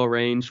field goal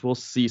range. We'll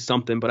see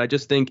something. But I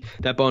just think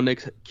that Bo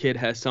Nix kid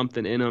has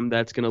something in him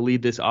that's going to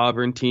lead this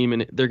Auburn team,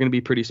 and they're going to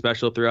be pretty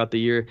special throughout the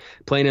year.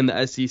 Playing in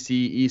the SEC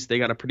East, they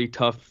got a pretty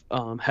tough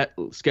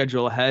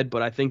schedule ahead,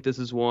 but I think this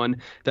is one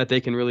that they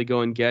can really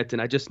go and get.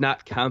 And I'm just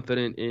not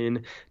confident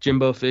in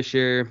Jimbo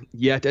Fisher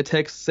yet at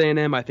Texas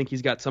A&M. I think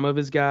he's got some of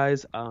his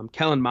guys.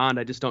 Kellen Mond,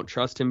 I just don't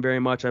trust him very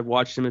much. I've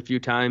watched him a few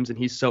times, and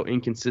he's so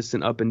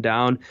inconsistent up and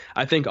down.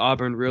 I think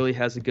Auburn really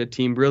has a good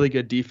team, really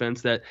good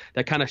defense that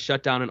kind of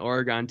shut down an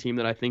Oregon team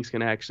that I think is going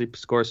to actually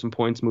score some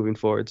points moving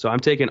forward. So I'm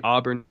taking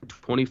Auburn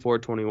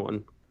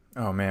 24-21.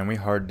 Oh, man, we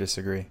hard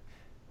disagree.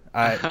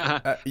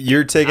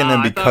 You're taking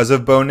them because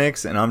of Bo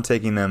Nix, and I'm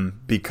taking them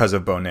because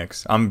of Bo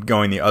Nix. I'm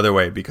going the other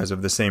way because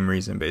of the same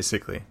reason,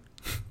 basically.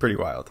 Pretty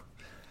wild.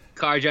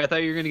 Karj, I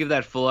thought you were going to give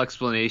that full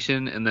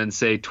explanation and then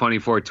say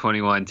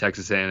 24-21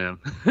 Texas A&M.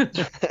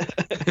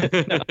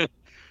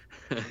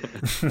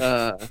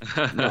 No.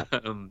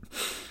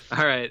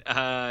 All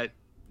right.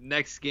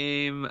 Next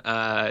game,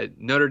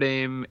 Notre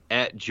Dame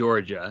at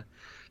Georgia.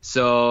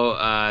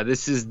 So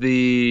this is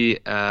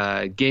the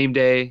game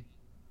day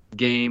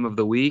game of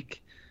the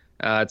week.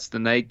 It's the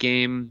night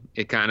game.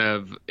 It kind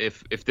of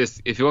if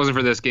it wasn't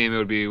for this game, it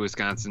would be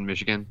Wisconsin,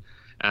 Michigan.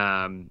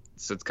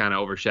 So it's kind of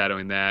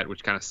overshadowing that,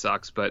 which kind of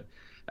sucks. But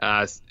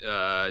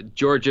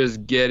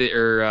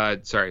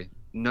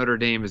Notre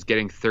Dame is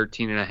getting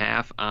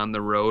 13.5 on the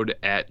road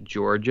at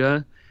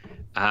Georgia.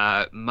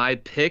 My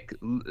pick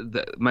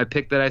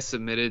that I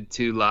submitted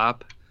to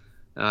Lop,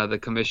 the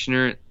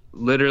commissioner,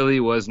 literally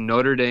was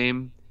Notre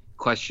Dame ?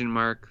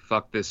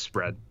 Fuck this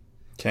spread.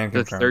 Can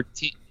confirm.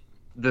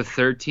 The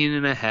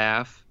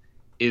 13.5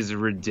 is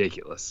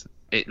ridiculous.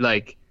 It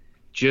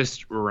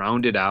just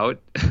round it out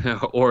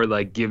or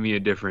give me a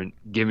different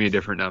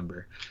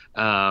number.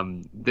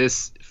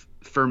 This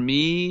for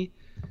me,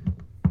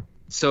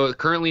 so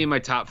currently in my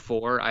top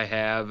 4 I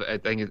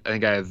think I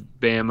have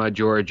Bama,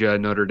 Georgia,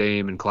 Notre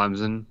Dame, and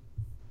Clemson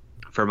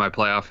for my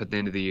playoff at the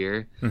end of the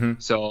year. Mm-hmm.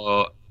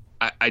 So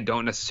I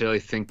don't necessarily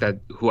think that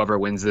whoever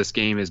wins this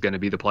game is going to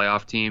be the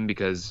playoff team,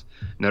 because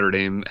Notre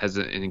Dame has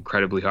an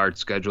incredibly hard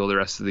schedule the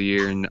rest of the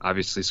year, and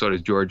obviously so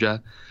does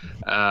Georgia.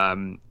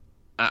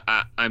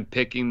 I'm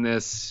picking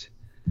this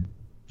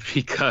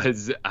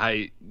because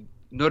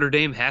Notre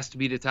Dame has to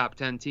beat a top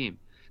 10 team.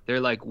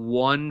 They're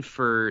one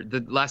for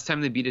the last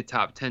time they beat a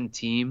top 10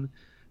 team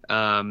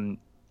in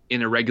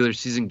a regular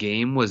season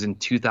game was in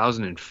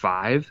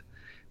 2005.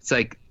 It's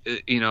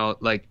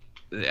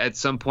at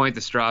some point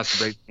the straw has to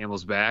break the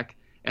camel's back,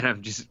 and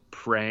I'm just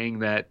praying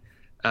that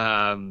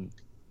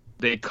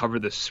they cover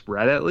the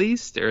spread at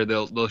least, or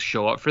they'll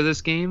show up for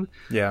this game.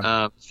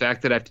 Yeah. The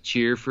fact that I have to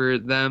cheer for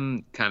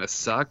them kind of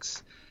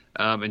sucks.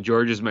 And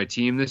Georgia's my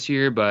team this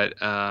year, but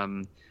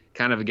kind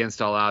of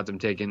against all odds, I'm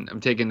taking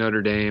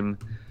Notre Dame.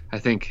 I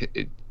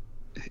think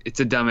it's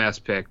a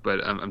dumbass pick,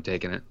 but I'm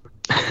taking it.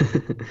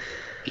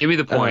 Give me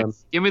the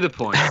points.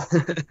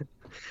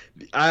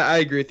 I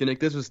agree with you, Nick.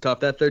 This was tough.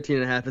 That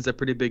 13.5 is a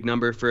pretty big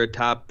number for a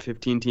top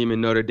 15 team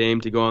in Notre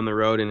Dame to go on the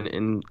road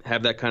and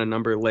have that kind of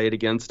number laid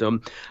against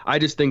them. I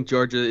just think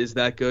Georgia is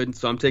that good,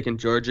 so I'm taking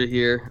Georgia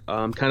here.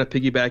 Kind of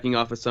piggybacking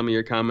off of some of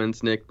your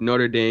comments, Nick.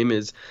 Notre Dame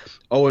is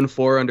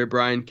 0-4 under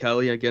Brian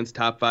Kelly against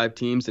top 5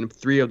 teams, and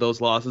 3 of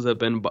those losses have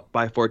been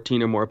by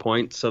 14 or more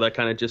points. So that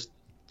kind of just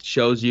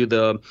shows you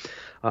the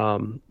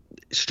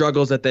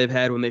struggles that they've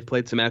had when they've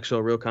played some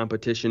actual real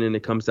competition and it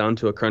comes down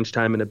to a crunch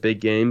time in a big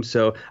game.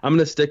 So I'm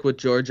going to stick with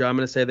Georgia. I'm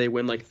going to say they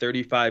win like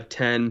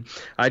 35-10.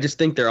 I just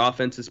think their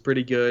offense is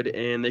pretty good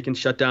and they can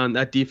shut down.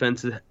 That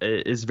defense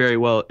is very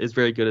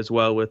good as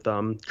well with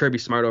Kirby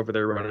Smart over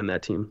there running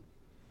that team.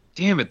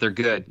 Damn it, they're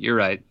good. You're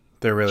right.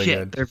 They're really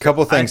good. A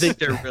couple things. I think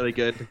they're really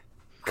good.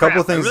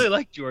 Couple things. I really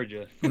like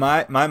Georgia.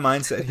 My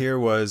mindset here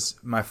was,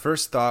 my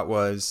first thought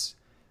was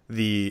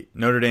the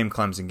Notre Dame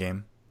Clemson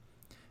game.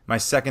 My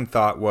second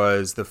thought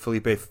was the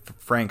Felipe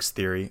Franks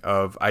theory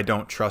of I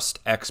don't trust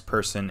X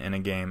person in a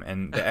game,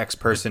 and the X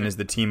person is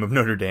the team of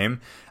Notre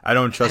Dame. I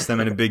don't trust them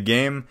in a big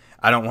game.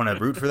 I don't want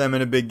to root for them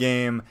in a big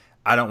game.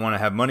 I don't want to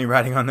have money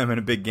riding on them in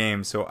a big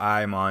game, so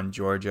I'm on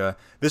Georgia.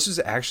 This was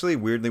actually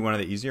weirdly one of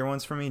the easier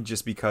ones for me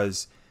just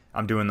because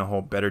I'm doing the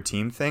whole better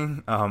team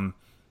thing.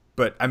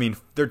 But, I mean,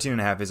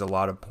 13.5 is a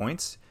lot of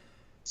points.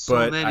 So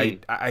but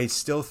many. I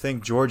still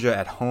think Georgia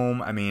at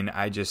home, I mean,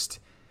 I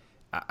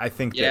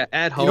think that,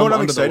 at home, you know what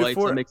I'm under the excited lights,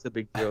 for? it makes a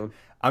big deal.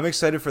 I'm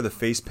excited for the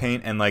face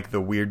paint and like the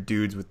weird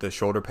dudes with the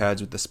shoulder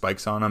pads with the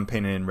spikes on them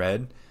painted in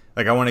red.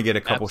 Like I want to get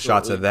a couple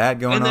shots of that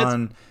going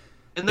on.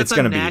 And that's it's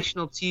on gonna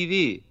national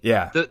TV.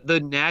 Yeah. The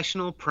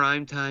national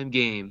primetime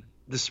game,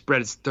 the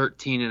spread is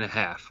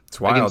 13.5. It's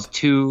wild. Against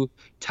 2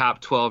 top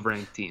 12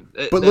 ranked teams.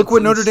 But look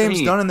what Notre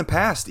Dame's done in the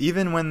past,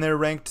 even when they're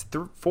ranked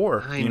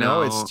 4. I you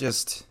know, know. It's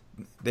just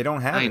they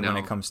don't have it when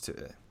it comes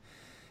to.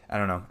 I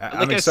don't know.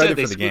 I'm like excited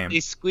I said, for the game. They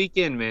squeak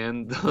in,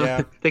 man.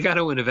 Yeah. They got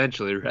to win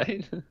eventually,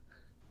 right?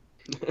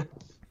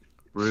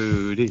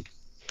 Rudy.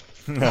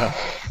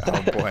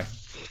 Oh boy.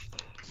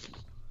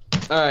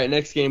 All right,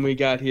 next game we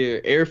got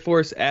here, Air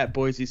Force at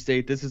Boise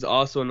State. This is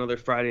also another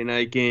Friday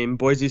night game.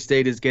 Boise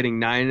State is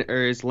laying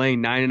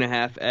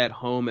 9.5 at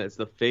home as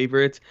the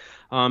favorite.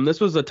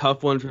 This was a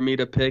tough one for me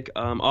to pick.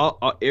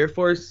 Air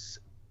Force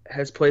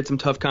has played some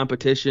tough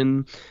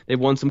competition. They've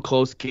won some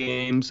close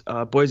games.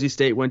 Boise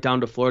State went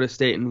down to Florida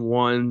State and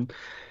won.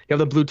 You have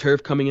the blue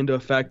turf coming into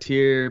effect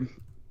here.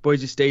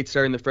 Boise State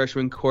starting the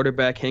freshman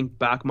quarterback, Hank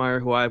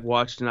Bachmeier, who I've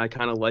watched and I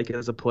kind of like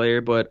as a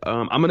player. But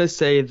I'm going to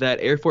say that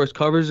Air Force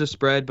covers the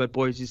spread, but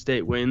Boise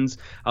State wins.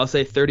 I'll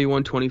say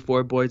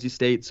 31-24 Boise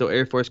State, so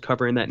Air Force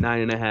covering that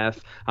 9.5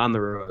 on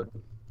the road.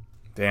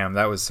 Damn,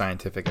 that was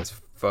scientific as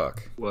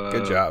fuck. Whoa.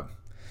 Good job.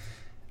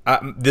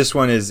 This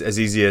one is as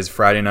easy as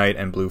Friday night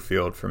and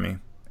Bluefield for me.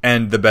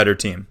 And the better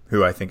team,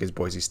 who I think is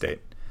Boise State.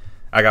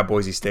 I got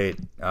Boise State.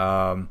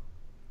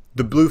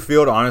 The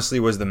Bluefield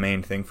honestly was the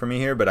main thing for me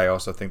here, but I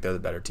also think they're the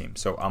better team.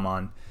 So I'm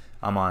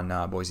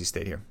on Boise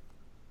State here.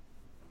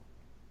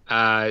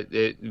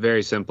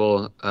 Very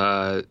simple.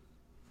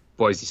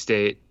 Boise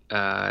State.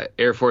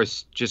 Air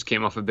Force just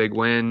came off a big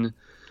win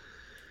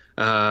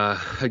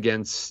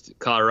against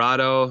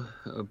Colorado.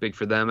 Big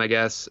for them, I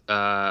guess.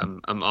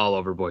 I'm all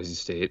over Boise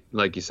State.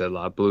 Like you said,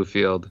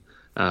 Bluefield.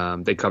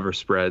 They cover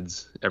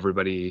spreads.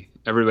 Everybody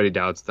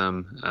doubts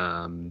them.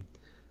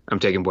 I'm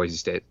taking Boise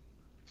State.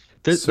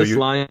 This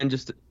line,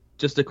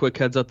 just a quick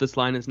heads up, this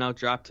line is now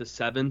dropped to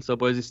 7. So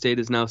Boise State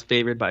is now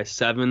favored by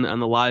 7 on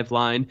the live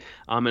line.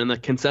 And the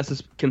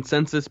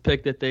consensus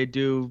pick that they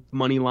do,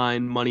 money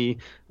line,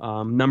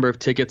 number of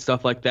tickets,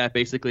 stuff like that,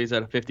 basically is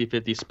at a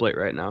 50-50 split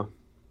right now.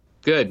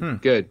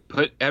 Good.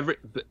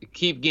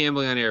 Keep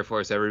gambling on Air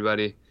Force,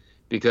 everybody,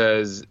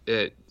 because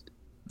it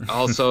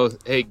also,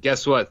 hey,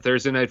 guess what?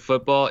 Thursday Night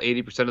Football,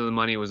 80% of the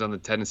money was on the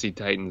Tennessee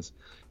Titans.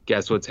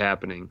 Guess what's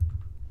happening?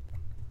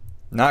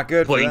 Not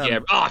good for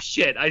them. Oh,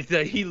 shit. I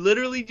thought he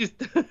literally just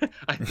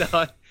 – I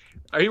thought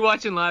 – are you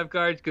watching live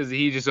cards? Because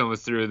he just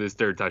almost threw this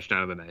third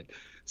touchdown of the night.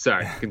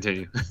 Sorry,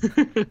 continue.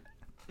 I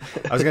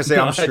was going to say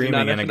I'm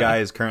streaming and a guy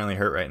is currently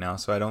hurt right now,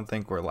 so I don't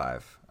think we're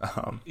live.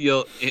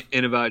 You'll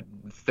in about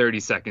 30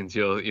 seconds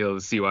you'll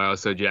see why I was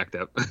so jacked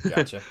up.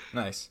 Gotcha.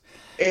 Nice.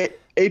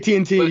 AT&T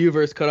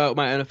Uverse cut out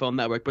my NFL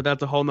Network, but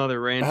that's a whole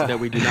nother rant that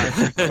we do not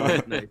have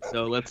tonight.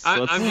 So let's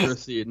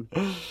proceed.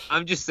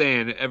 I'm just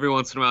saying, every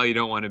once in a while you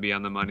don't want to be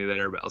on the money that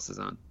everybody else is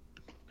on.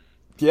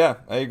 Yeah,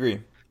 I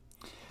agree.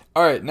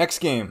 All right, next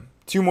game.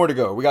 2 more to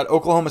go. We got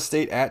Oklahoma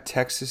State at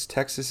Texas.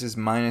 Texas is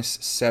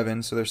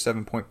 -7, so they're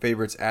 7-point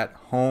favorites at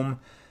home.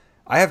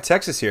 I have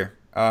Texas here.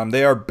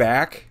 They are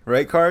back,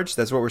 right, Karj?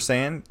 That's what we're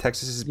saying?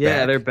 Texas is back.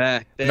 Yeah, they're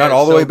back. Not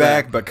all the way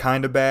back, but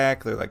kind of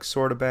back. They're like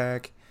sort of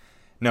back.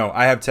 No,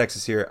 I have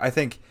Texas here. I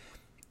think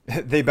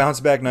they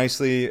bounced back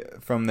nicely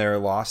from their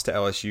loss to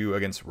LSU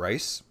against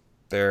Rice.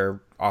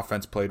 Their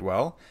offense played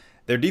well.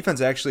 Their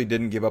defense actually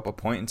didn't give up a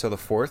point until the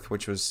 4th,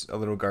 which was a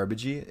little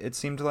garbagey, it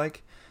seemed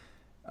like.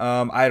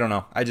 I don't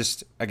know.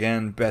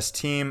 Again, best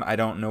team. I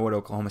don't know what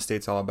Oklahoma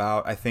State's all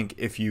about. I think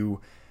if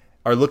you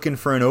are looking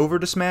for an over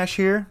to smash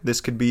here,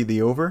 this could be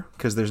the over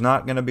because there's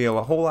not going to be a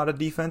whole lot of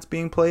defense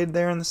being played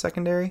there in the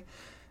secondary.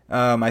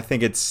 I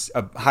think it's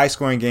a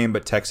high-scoring game,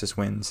 but Texas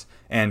wins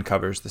and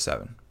covers the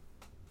 7.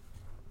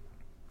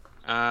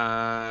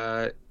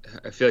 I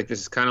feel like this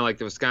is kind of like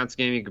the Wisconsin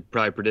game. You could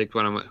probably predict who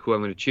I'm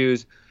going to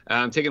choose.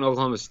 I'm taking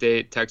Oklahoma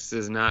State. Texas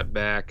is not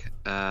back.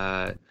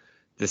 The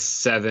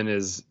 7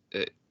 is.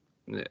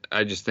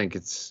 I just think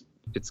it's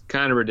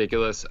kind of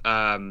ridiculous.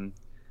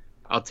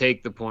 I'll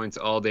take the points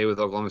all day with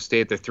Oklahoma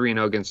State. They're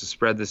 3-0 against the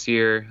spread this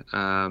year.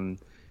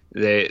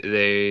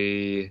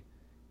 They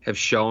have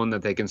shown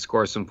that they can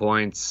score some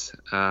points.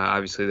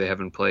 Obviously, they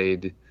haven't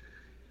played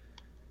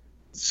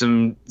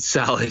some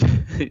solid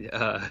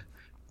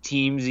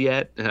teams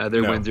yet.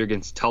 Their wins are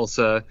against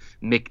Tulsa,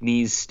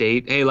 McNeese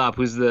State. Hey, Lop,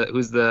 who's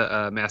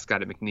the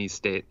mascot at McNeese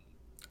State?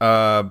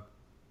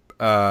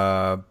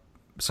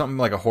 Something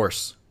like a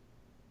horse.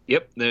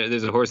 Yep,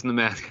 there's a horse in the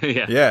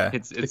mascot. Yeah.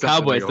 It's the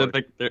Cowboys.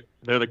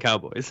 They're the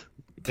Cowboys.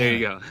 There you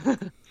go.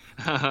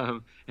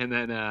 And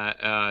then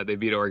they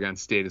beat Oregon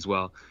State as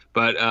well.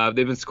 But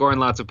they've been scoring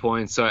lots of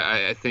points, so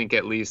I think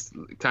at least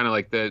kind of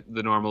like the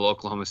normal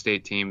Oklahoma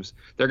State teams,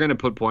 they're going to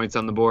put points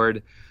on the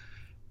board.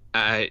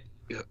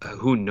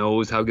 Who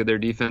knows how good their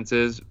defense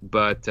is,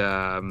 but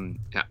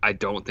I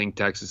don't think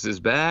Texas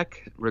is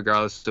back,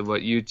 regardless of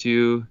what you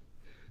two,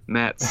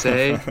 Matt,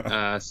 say.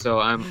 So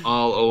I'm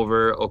all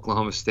over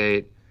Oklahoma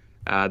State.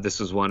 This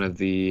was one of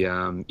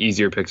the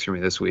easier picks for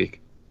me this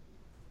week.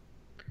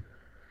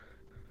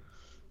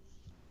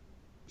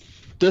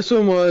 This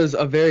one was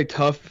a very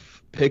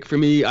tough pick for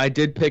me. I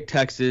did pick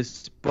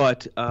Texas,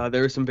 but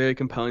there are some very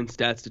compelling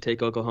stats to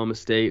take Oklahoma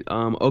State.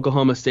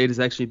 Oklahoma State has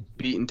actually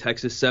beaten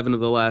Texas 7 of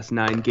the last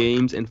 9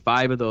 games, and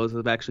 5 of those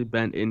have actually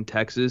been in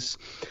Texas.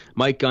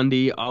 Mike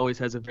Gundy always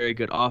has a very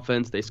good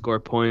offense. They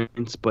score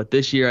points, but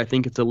this year I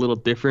think it's a little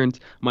different.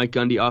 Mike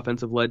Gundy,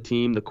 offensive-led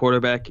team. The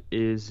quarterback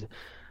is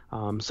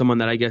someone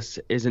that I guess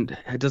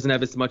doesn't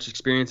have as much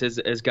experience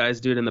as guys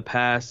do it in the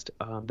past.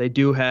 They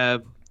do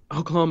have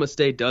Oklahoma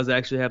State does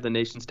actually have the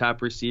nation's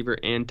top receiver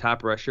and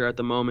top rusher at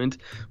the moment,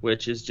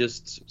 which is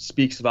just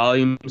speaks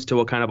volumes to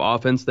what kind of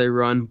offense they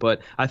run. But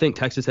I think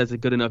Texas has a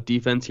good enough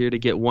defense here to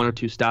get 1 or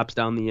 2 stops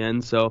down the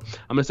end. So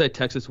I'm going to say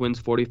Texas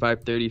wins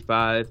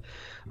 45-35.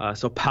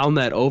 So pound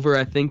that over.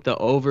 I think the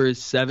over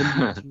is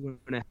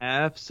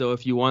 72.5. So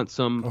if you want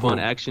some fun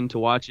action to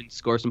watch and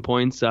score some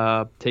points,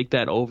 take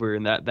that over.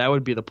 And that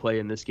would be the play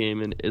in this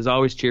game. And as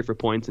always, cheer for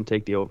points and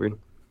take the over.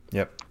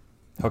 Yep.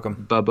 Hook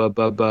 'em.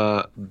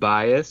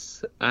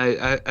 Bias.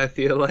 I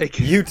feel like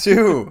you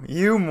too.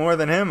 You more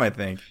than him, I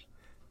think.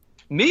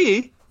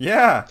 Me?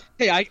 Yeah.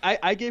 Hey,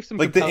 I gave some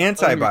like the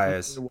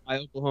anti-bias.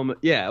 Why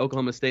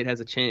Oklahoma State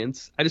has a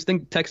chance. I just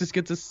think Texas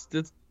gets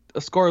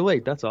a score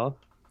late. That's all.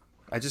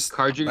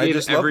 Carger gave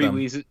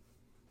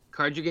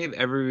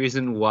every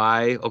reason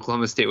why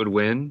Oklahoma State would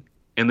win,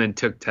 and then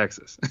took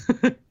Texas.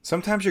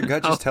 Sometimes your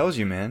gut just tells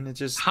you, man. It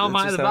just how am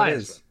I the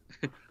bias?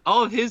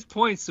 All of his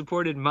points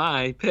supported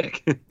my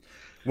pick.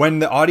 When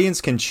the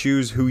audience can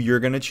choose who you're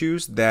going to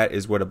choose, that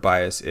is what a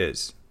bias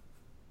is.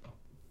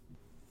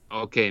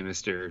 Okay,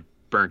 Mr.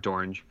 Burnt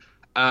Orange.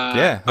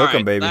 Hook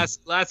 'em, baby.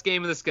 Last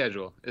game of the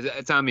schedule.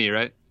 It's on me,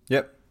 right?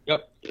 Yep.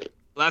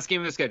 Last game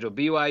of the schedule.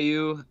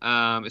 BYU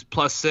is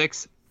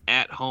 +6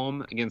 at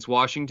home against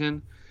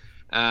Washington.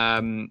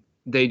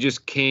 They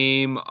just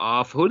came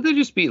off. Who did they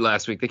just beat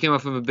last week? They came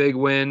off of a big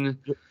win.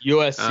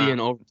 USC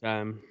in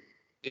overtime.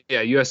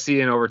 Yeah,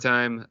 USC in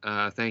overtime.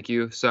 Thank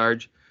you,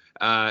 Sarge.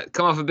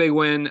 Come off a big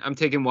win. I'm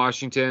taking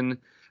Washington.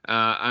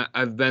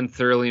 I've been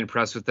thoroughly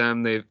impressed with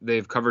them.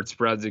 They've covered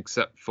spreads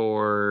except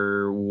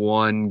for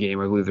one game.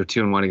 I believe they're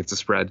 2-1 against the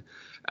spread.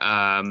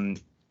 I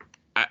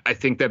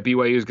think that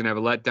BYU is going to have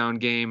a letdown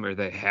game, or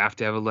they have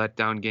to have a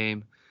letdown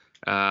game.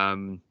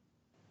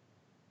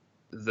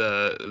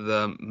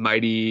 The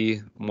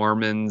Mighty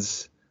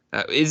Mormons.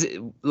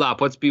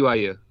 What's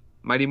BYU?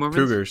 Mighty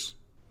Mormons?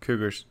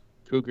 Cougars.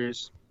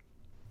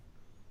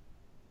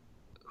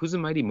 Who's the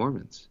Mighty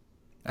Mormons?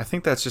 I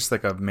think that's just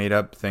like a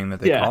made-up thing that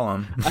they call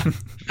them.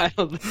 I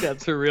don't think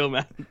that's a real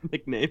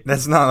nickname.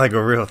 That's not like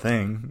a real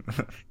thing.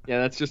 Yeah,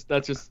 that's just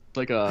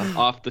like a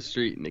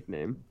off-the-street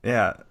nickname.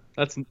 Yeah.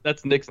 That's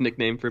Nick's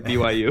nickname for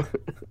BYU.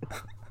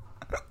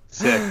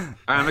 Sick.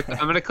 All right,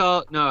 I'm gonna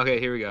call. No,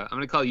 okay, here we go. I'm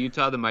gonna call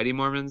Utah the Mighty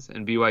Mormons,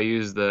 and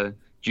BYU's the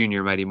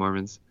Junior Mighty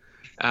Mormons.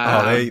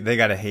 They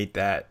gotta hate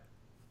that.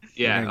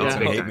 Yeah, it's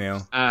big hate time.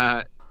 Mail.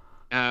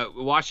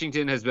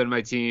 Washington has been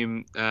my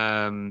team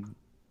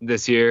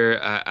this year.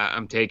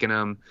 I'm taking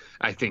them.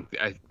 I think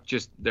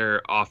just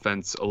their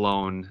offense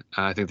alone,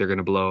 I think they're going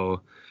to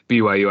blow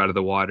BYU out of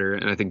the water,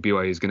 and I think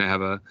BYU is going to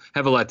have a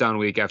letdown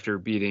week after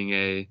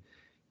beating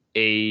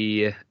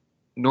a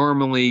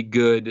normally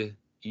good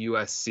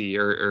USC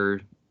or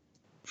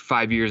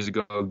 5 years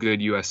ago good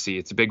USC.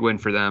 It's a big win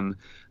for them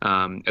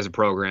as a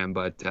program,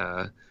 but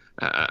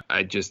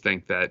I just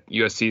think that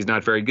USC is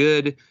not very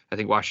good. I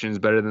think Washington is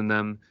better than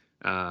them,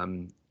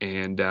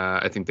 and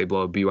I think they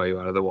blow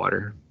BYU out of the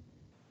water.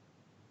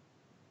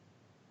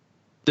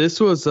 This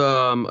was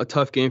a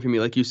tough game for me.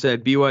 Like you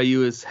said,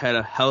 BYU has had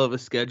a hell of a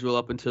schedule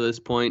up until this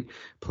point.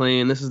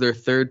 This is their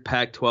third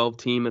Pac-12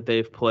 team that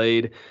they've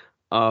played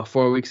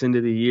 4 weeks into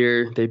the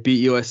year. They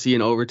beat USC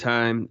in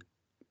overtime.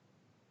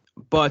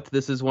 But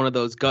this is one of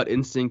those gut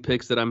instinct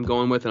picks that I'm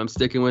going with and I'm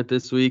sticking with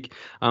this week.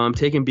 I'm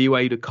taking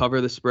BYU to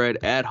cover the spread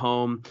at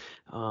home.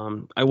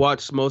 I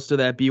watched most of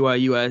that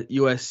BYU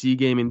USC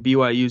game, and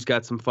BYU's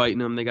got some fight in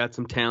them. They got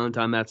some talent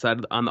on that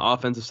side, on the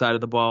offensive side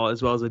of the ball,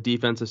 as well as the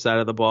defensive side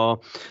of the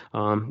ball.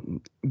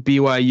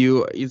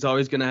 BYU is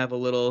always going to have a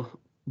little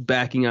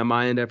backing on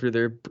my end after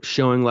their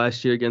showing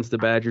last year against the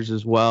Badgers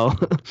as well.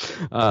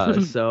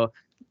 So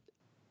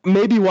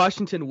maybe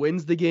Washington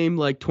wins the game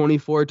like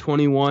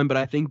 24-21, but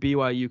I think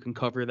BYU can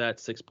cover that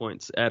 6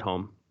 points at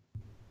home.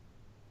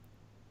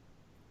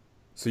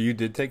 So you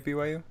did take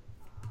BYU?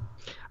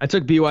 I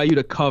took BYU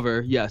to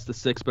cover, yes, the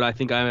 6, but I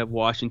think I have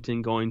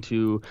Washington going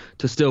to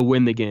still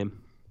win the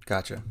game.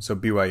 Gotcha. So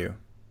BYU.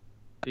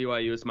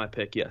 BYU is my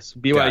pick, yes.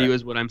 BYU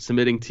is what I'm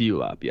submitting to you,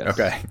 Lop, yes.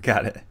 Okay,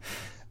 got it.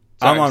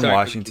 I'm on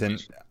Washington.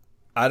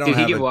 I don't. Did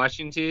he get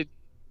Washington?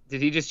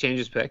 Did he just change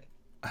his pick?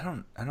 I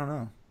don't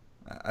know.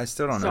 I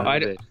still don't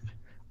know.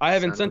 I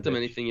haven't sent him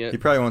anything yet. He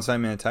probably won't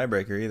sign me in a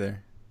tiebreaker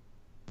either.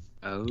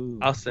 Oh,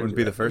 I'll send Wouldn't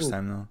be the first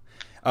time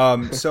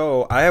though.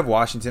 So I have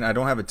Washington. I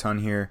don't have a ton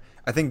here.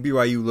 I think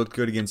BYU looked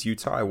good against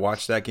Utah. I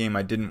watched that game.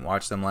 I didn't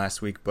watch them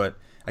last week, but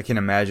I can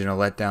imagine a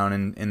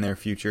letdown in their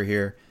future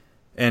here.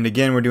 And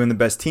again, we're doing the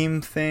best team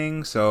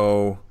thing,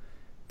 so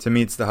to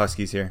me, it's the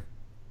Huskies here.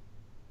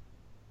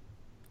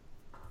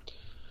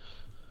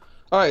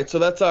 All right, so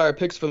that's our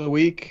picks for the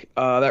week.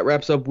 That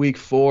wraps up week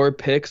 4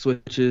 picks,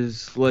 which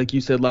is, like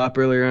you said, Lop,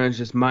 earlier on, it's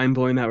just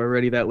mind-blowing that we're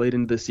already that late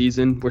into the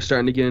season. We're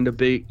starting to get into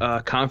big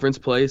conference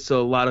play,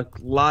 so a lot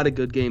of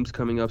good games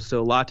coming up,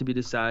 so a lot to be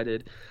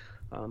decided.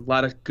 A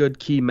lot of good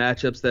key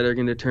matchups that are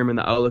going to determine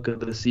the outlook of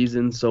the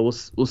season, so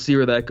we'll see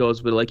where that goes.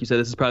 But like you said,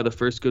 this is probably the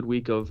first good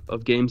week of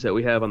games that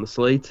we have on the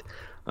slate.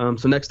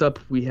 So next up,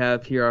 we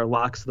have here our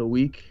locks of the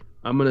week.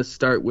 I'm going to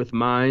start with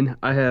mine.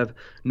 I have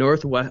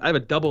Northwest. I have a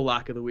double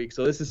lock of the week,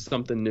 so this is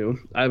something new.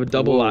 I have a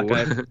double lock.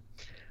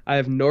 I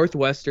have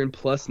Northwestern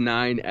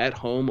 +9 at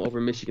home over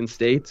Michigan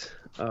State.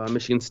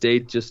 Michigan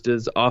State just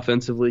as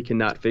offensively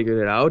cannot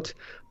figure it out.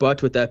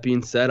 But with that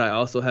being said, I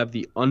also have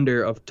the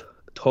under of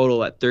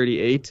total at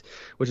 38,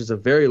 which is a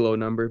very low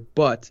number.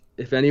 But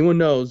if anyone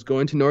knows,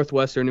 going to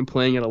Northwestern and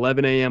playing at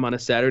 11 a.m. on a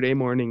Saturday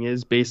morning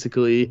is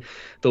basically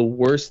the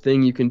worst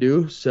thing you can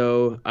do.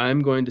 So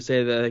I'm going to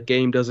say that the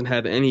game doesn't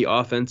have any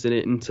offense in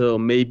it until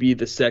maybe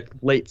the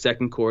late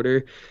second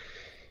quarter.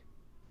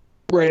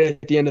 Right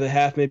at the end of the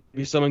half,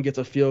 maybe someone gets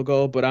a field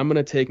goal. But I'm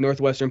going to take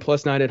Northwestern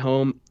 +9 at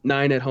home,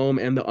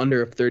 and the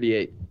under of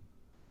 38.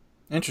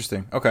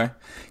 Interesting. Okay.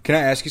 Can I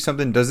ask you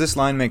something? Does this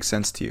line make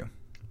sense to you?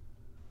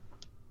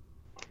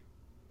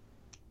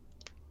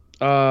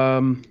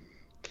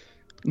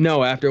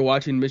 No, after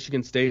watching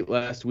Michigan State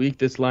last week,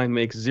 this line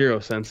makes zero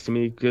sense to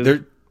me.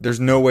 There's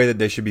no way that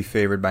they should be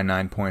favored by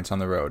 9 points on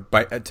the road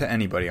to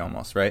anybody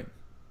almost, right?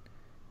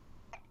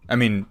 I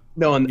mean,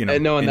 that's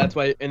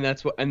why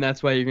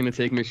you're going to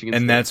take Michigan State.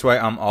 And that's why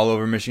I'm all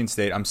over Michigan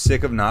State. I'm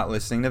sick of not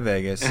listening to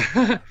Vegas.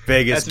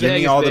 Vegas, give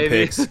me all the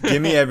picks.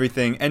 Give me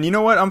everything. And you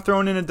know what? I'm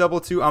throwing in a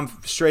double too. I'm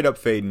straight up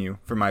fading you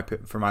for my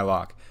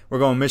lock. We're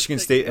going Michigan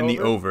State and the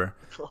over.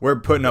 We're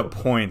putting up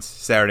points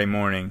Saturday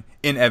morning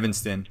in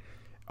Evanston.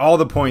 All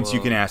the points you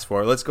can ask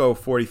for. Let's go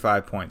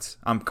 45 points.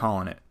 I'm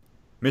calling it.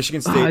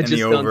 Michigan State and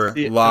the over.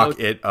 Lock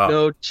it up.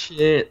 No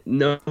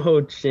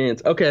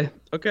chance. Okay.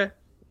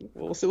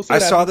 We'll see I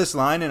saw this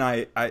line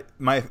and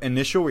my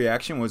initial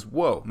reaction was,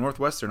 whoa,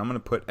 Northwestern, I'm going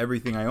to put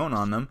everything I own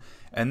on them.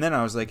 And then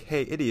I was like,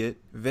 hey, idiot,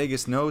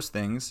 Vegas knows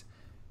things.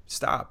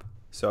 Stop.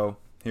 So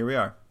here we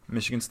are,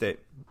 Michigan State.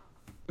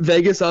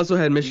 Vegas also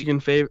had Michigan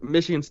State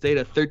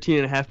a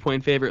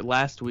 13.5-point favorite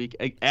last week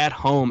at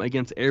home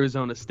against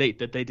Arizona State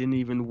that they didn't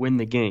even win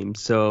the game.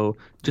 So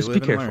just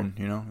be careful.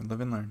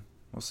 Live and learn.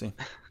 We'll see.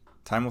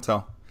 Time will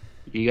tell.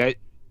 You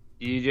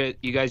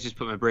guys just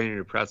put my brain in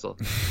a pretzel.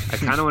 I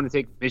kind of want to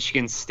take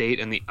Michigan State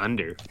and the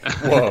under.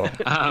 Whoa.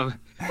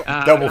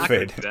 Double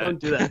fade. Don't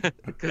do that.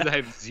 Because I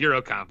have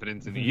zero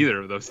confidence in either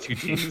of those two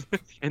teams.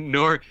 And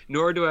nor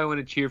do I want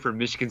to cheer for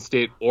Michigan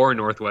State or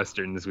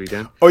Northwestern this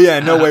weekend. Oh,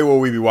 yeah. No way will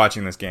we be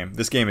watching this game.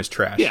 This game is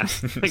trash. Yeah.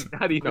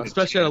 Not even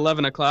especially at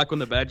 11 o'clock when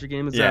the Badger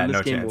game is on.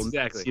 This game will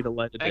exactly. see the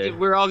light of day.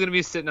 We're all going to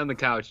be sitting on the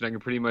couch, and I can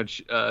pretty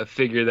much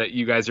figure that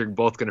you guys are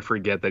both going to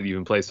forget that you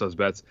even placed those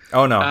bets.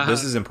 Oh, no.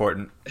 This is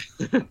important.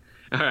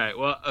 All right,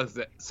 well,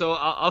 so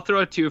I'll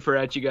throw a 2 for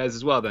at you guys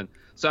as well then.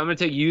 So I'm going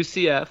to take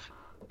UCF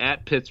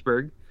at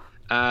Pittsburgh,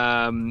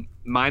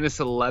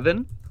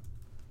 -11.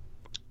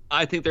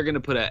 I think they're going to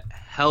put a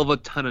hell of a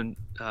ton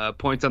of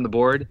points on the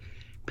board.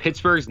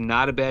 Pittsburgh's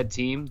not a bad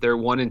team. They're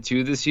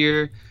 1-2 this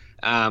year,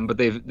 but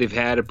they've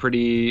had a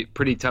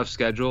pretty tough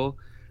schedule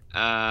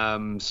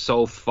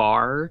so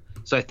far.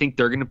 So I think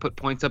they're going to put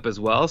points up as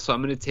well. So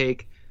I'm going to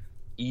take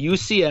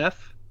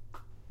UCF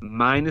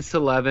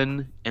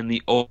 -11 and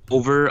the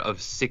over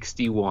of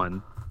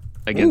 61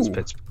 against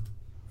Pittsburgh,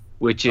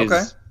 which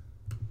is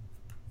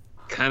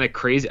kind of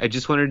crazy. I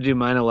just wanted to do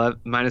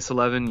minus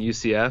 11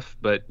 UCF,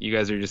 but you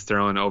guys are just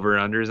throwing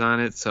over-unders on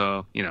it,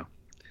 so,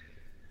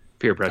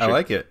 peer pressure.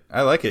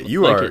 I like it.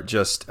 You are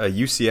just a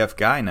UCF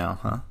guy now,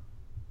 huh?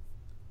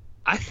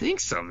 I think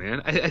so,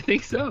 man. I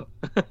think so.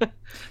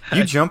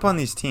 You jump on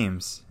these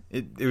teams.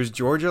 It was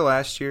Georgia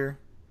last year.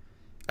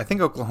 I think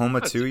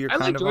Oklahoma too. You're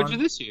kind of on. I like Georgia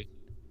this year.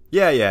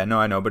 Yeah. No,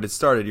 I know, but it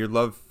started. Your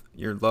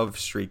love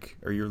streak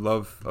or your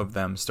love of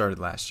them started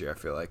last year. I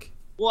feel like.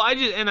 Well,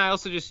 I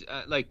also just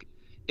like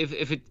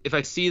if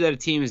I see that a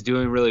team is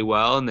doing really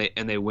well and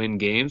they win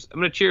games, I'm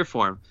gonna cheer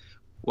for them.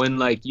 When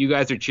like you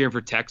guys are cheering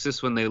for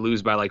Texas when they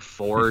lose by like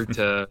 4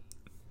 to.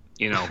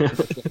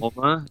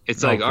 Oklahoma.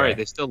 It's like, all right,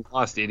 they still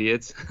lost,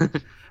 idiots.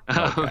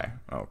 Okay.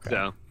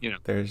 So,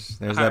 There's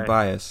that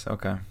bias.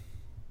 Okay.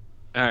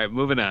 All right,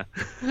 moving on.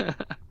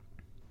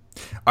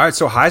 All right,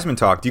 so Heisman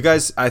talk.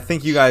 I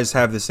think you guys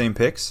have the same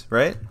picks,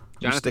 right?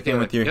 You're Jonathan sticking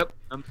Taylor. with your. Yep,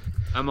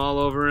 I'm all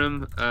over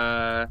him.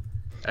 I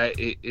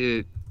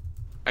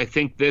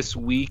think this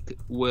week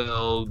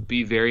will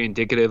be very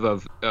indicative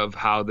of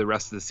how the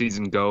rest of the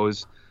season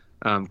goes.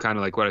 Kind of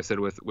like what I said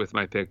with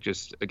my pick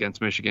just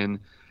against Michigan.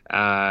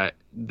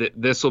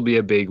 This will be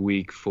a big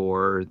week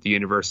for the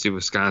University of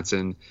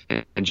Wisconsin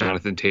and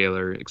Jonathan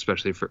Taylor,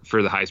 especially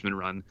for the Heisman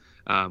run.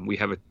 We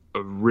have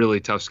a really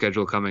tough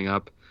schedule coming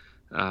up.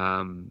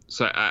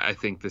 So I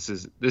think this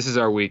is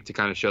our week to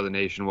kind of show the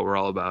nation what we're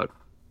all about.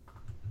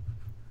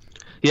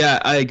 Yeah,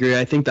 I agree.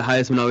 I think the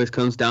Heisman always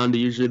comes down to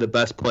usually the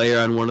best player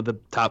on one of the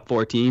top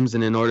 4 teams,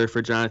 and in order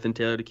for Jonathan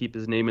Taylor to keep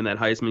his name in that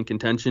Heisman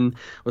contention,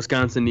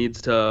 Wisconsin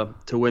needs to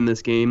win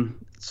this game.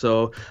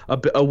 So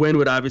a win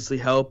would obviously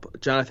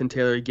help Jonathan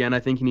Taylor again. I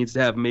think he needs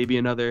to have maybe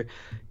another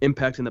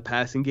impact in the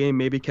passing game,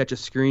 maybe catch a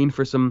screen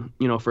for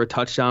for a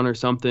touchdown or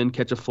something,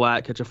 catch a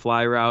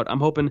fly route. I'm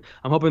hoping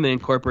they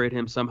incorporate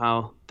him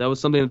somehow. That was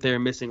something that they were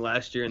missing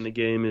last year in the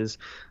game is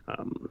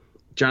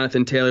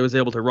Jonathan Taylor was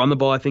able to run the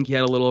ball. I think he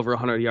had a little over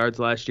 100 yards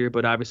last year,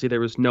 but obviously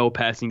there was no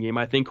passing game.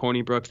 I think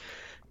Hornibrook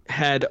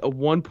had a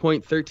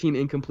 1.13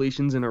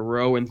 incompletions in a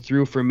row and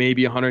threw for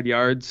maybe 100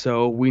 yards.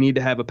 So we need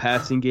to have a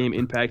passing game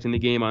impact in the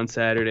game on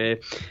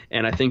Saturday.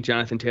 And I think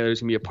Jonathan Taylor is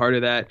going to be a part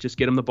of that. Just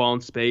get him the ball in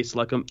space,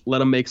 let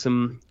him make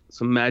some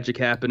magic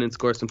happen and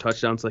score some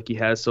touchdowns like he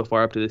has so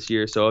far up to this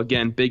year. So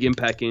again, big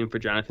impact game for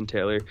Jonathan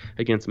Taylor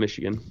against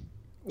Michigan.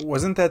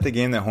 Wasn't that the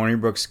game that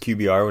Hornibrook's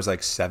QBR was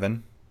like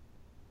 7?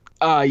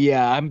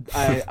 Yeah,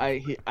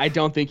 I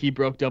don't think he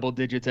broke double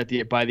digits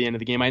by the end of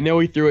the game. I know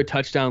he threw a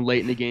touchdown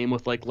late in the game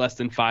with like less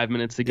than 5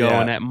 minutes to go,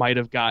 and that might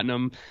have gotten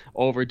him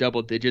over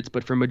double digits.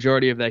 But for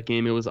majority of that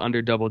game, it was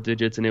under double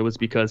digits, and it was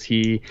because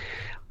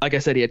like I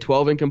said, he had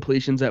 12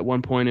 incompletions at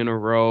one point in a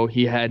row.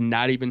 He had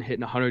not even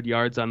hitting 100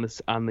 yards on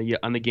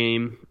the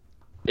game.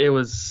 It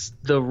was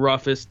the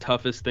roughest,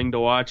 toughest thing to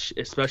watch,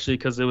 especially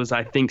because it was,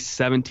 I think,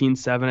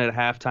 17-7 at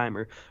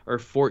halftime or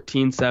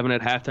 14-7 at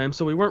halftime.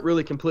 So we weren't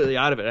really completely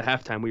out of it at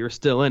halftime. We were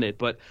still in it,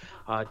 but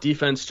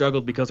defense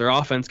struggled because our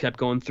offense kept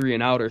going 3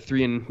 and out or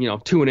 2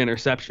 and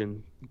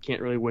interception. You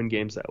can't really win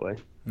games that way.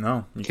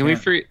 No, can we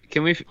forget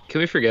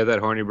that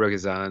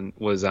Hornibrook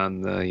was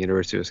on the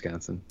University of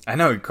Wisconsin? I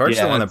know Cart's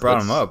the one that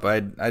brought him up.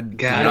 I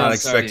did not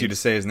expect you to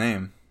say his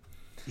name.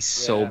 He's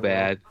so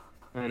bad.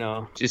 I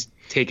know. Just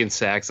taking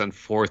sacks on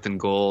 4th and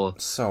goal.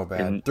 So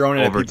bad. Throwing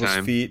it at people's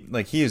feet.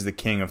 Like, he is the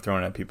king of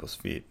throwing at people's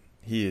feet.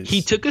 He is.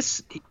 He took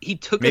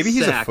maybe a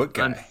he's sack a foot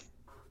guy.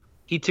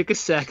 He took a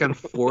sack on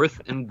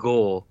 4th and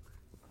goal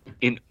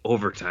in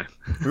overtime.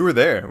 We were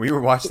there. We were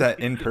watching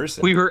that in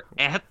person. We were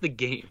at the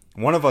game.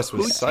 One of us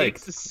was Who psyched.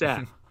 takes a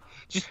sack?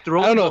 Just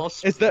throw the ball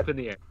straight up in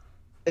the air.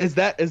 Is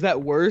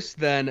that worse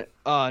than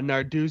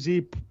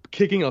Narduzzi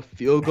kicking a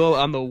field goal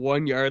on the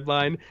 1-yard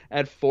line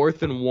at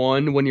 4th and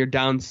 1 when you're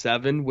down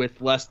 7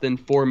 with less than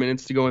 4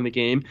 minutes to go in the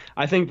game?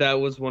 I think that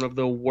was one of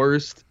the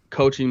worst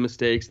coaching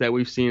mistakes that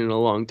we've seen in a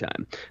long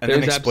time. And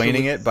then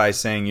explaining it by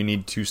saying you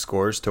need 2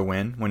 scores to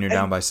win when you're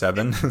down by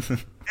 7.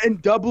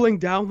 And doubling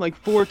down like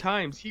 4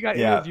 times. He got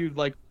interviewed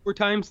like 4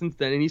 times since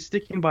then, and he's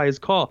sticking by his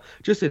call.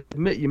 Just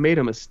admit you made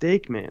a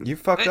mistake, man. You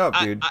fucked up,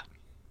 dude.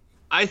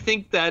 I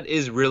think that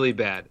is really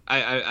bad.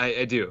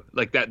 I do.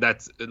 Like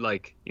that's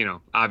like,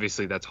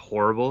 obviously that's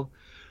horrible.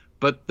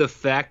 But the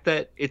fact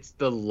that it's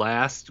the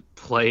last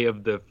play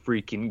of the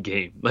freaking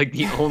game, like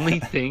the only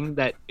thing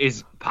that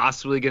is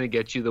possibly going to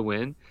get you the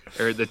win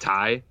or the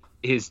tie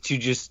is to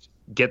just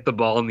get the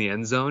ball in the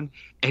end zone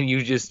and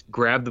you just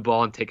grab the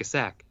ball and take a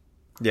sack.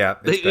 Yeah,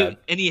 it's bad.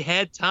 And he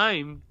had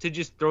time to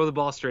just throw the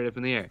ball straight up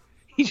in the air.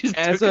 He just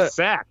took a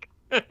sack.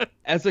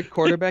 As a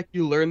quarterback,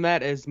 you learn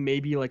that as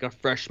maybe like a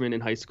freshman in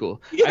high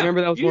school. Yeah, I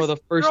remember that was one of the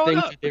first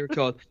things that they were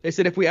told. They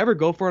said if we ever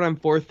go for it on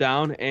 4th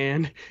down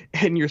and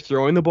you're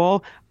throwing the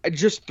ball,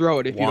 just throw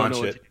it if you don't know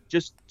what to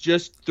do.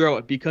 Just throw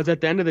it, because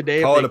at the end of the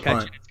day, if they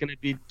catch it, it's going to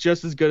be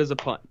just as good as a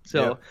punt.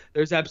 So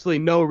there's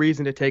absolutely no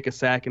reason to take a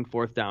sack in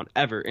 4th down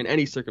ever in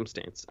any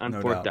circumstance on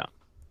 4th down.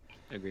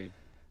 Agreed.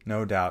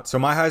 No doubt. So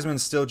my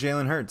Heisman's still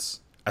Jalen Hurts.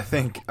 I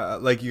think,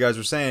 like you guys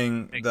were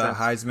saying, the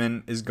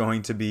Heisman is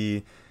going to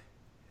be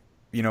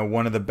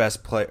one of the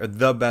best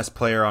the best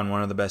player on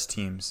one of the best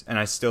teams, and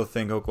I still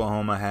think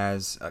Oklahoma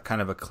has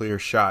kind of a clear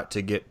shot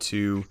to get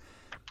to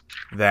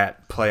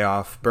that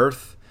playoff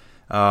berth.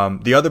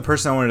 The other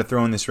person I wanted to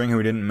throw in this ring who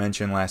we didn't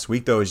mention last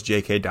week, though, is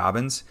J.K.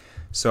 Dobbins.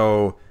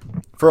 So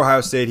for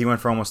Ohio State, he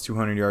went for almost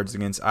 200 yards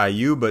against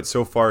IU, but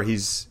so far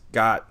he's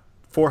got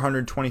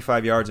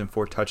 425 yards and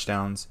 4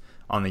 touchdowns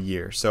on the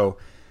year. So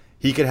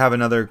he could have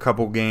another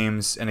couple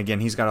games, and again,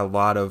 he's got a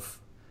lot of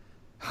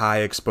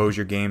high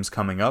exposure games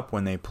coming up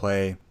when they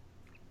play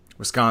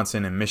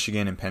Wisconsin and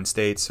Michigan and Penn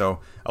State, so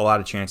a lot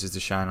of chances to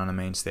shine on the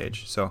main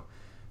stage. So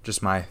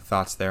just my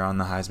thoughts there on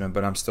the Heisman,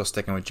 but I'm still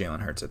sticking with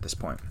Jalen Hurts at this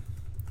point.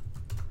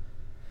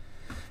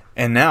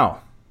 And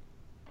now,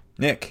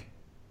 Nick.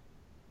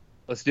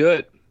 Let's do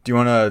it. Do you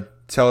want to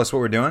tell us what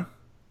we're doing?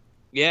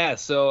 Yeah,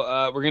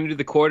 so we're going to do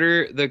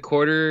the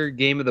quarter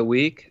game of the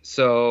week.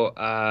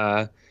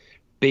 So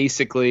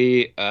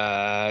basically,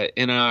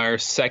 in our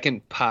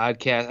second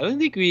podcast, I don't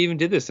think we even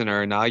did this in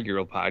our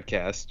inaugural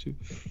podcast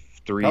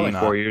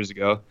 4 years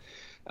ago.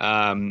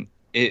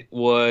 It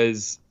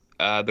was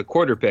the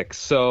quarter picks.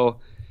 So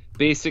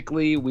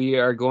basically, we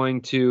are going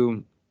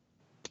to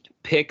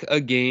pick a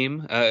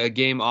game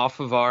off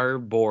of our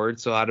board,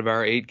 so out of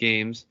our 8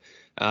 games,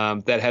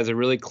 that has a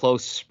really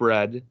close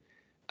spread,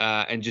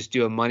 and just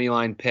do a money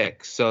line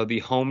pick. So the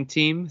home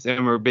team,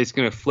 and we're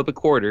basically going to flip a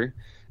quarter,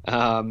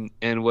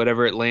 and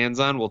whatever it lands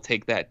on, we'll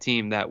take that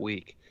team that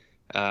week.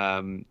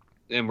 And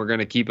we're going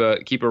to keep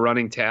a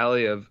running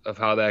tally of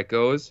how that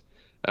goes,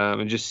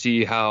 and just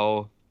see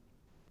how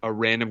a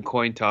random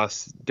coin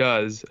toss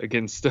does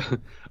against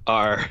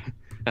our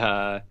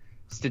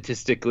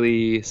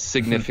statistically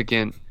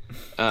significant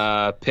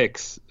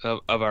picks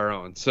of our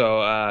own.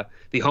 So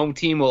the home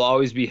team will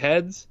always be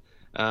heads.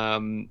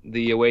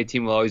 The away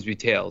team will always be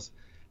tails.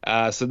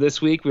 So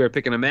this week we are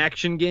picking an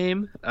action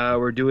game.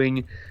 We're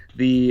doing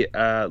the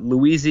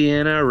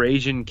Louisiana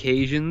Ragin'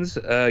 Cajuns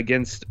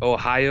against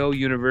Ohio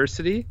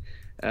University.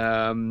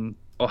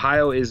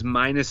 Ohio is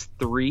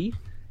 -3.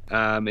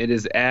 It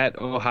is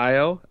at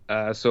Ohio.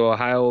 So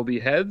Ohio will be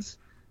heads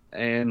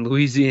and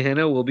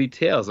Louisiana will be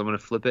tails. I'm going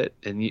to flip it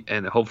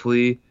and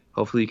hopefully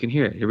you can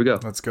hear it. Here we go.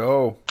 Let's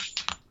go.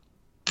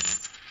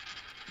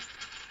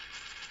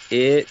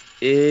 It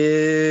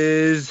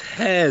is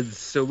heads.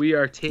 So we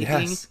are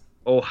taking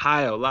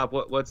Ohio. Lop,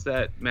 what's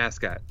that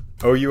mascot?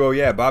 OU,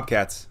 yeah,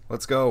 Bobcats.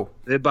 Let's go.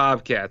 The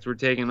Bobcats. We're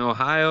taking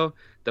Ohio,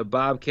 the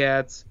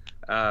Bobcats,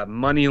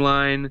 money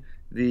line,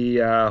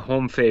 the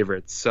home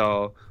favorites.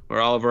 So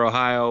we're all over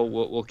Ohio.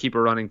 We'll keep a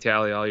running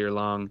tally all year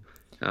long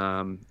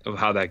of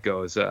how that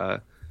goes.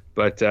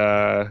 But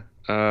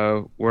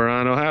we're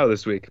on Ohio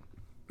this week.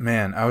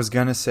 Man, I was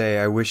going to say,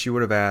 I wish you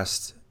would have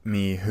asked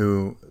me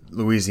who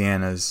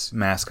Louisiana's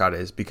mascot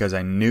is, because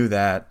I knew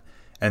that,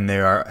 and they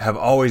have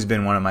always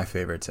been one of my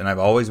favorites, and I've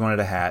always wanted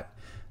a hat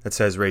that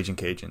says Ragin'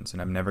 Cajuns,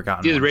 and I've never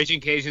gotten one. Dude,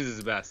 Ragin' Cajuns is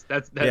the best.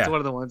 That's one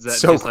of the ones that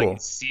so just cool.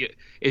 Like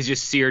is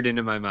just seared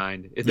into my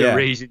mind. It's a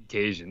Ragin'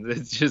 Cajuns.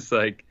 It's just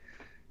like,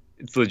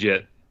 it's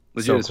legit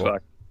so as cool.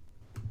 fuck.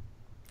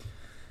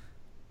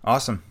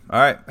 Awesome.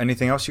 All right,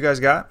 anything else you guys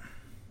got?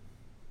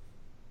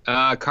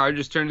 Card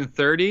just turned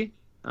 30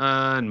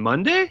 on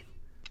Monday.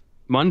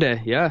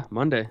 Monday.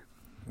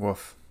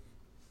 Woof.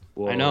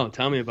 Whoa. I know.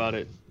 Tell me about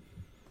it.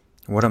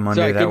 What a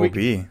Monday that will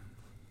be.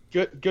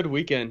 Good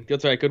weekend.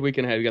 That's right. Good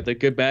weekend ahead. We got the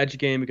good Badger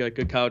game. We got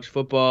good college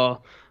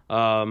football.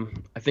 I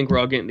think we're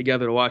all getting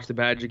together to watch the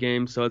Badger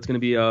game, so it's going to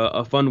be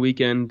a fun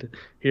weekend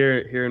here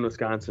in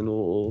Wisconsin.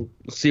 We'll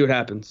see what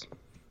happens.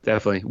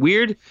 Definitely.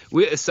 Weird.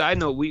 Side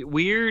note,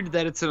 weird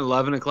that it's an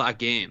 11 o'clock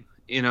game.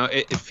 You know,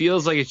 it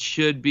feels like it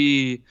should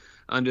be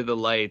under the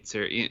lights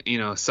or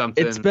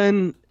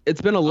something. It's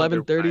been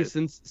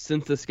 11:30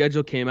 since the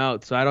schedule came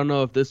out, so I don't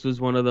know if this was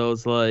one of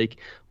those like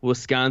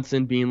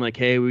Wisconsin being like,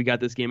 hey, we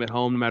got this game at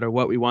home no matter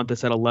what, we want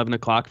this at 11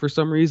 o'clock for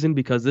some reason,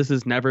 because this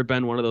has never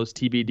been one of those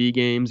TBD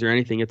games or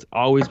anything. It's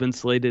always been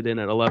slated in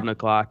at 11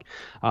 o'clock,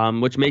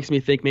 which makes me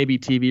think maybe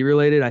TV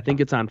related. I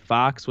think it's on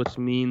Fox, which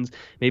means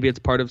maybe it's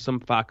part of some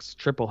Fox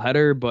triple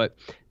header, but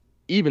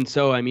even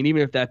so, I mean,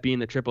 even if that being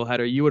the triple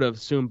header, you would have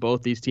assumed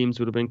both these teams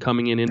would have been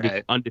coming in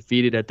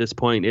undefeated at this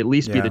point, at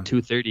least be the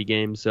 2:30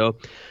 game. So,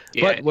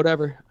 but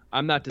whatever.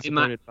 I'm not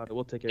disappointed about it.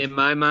 We'll take it. In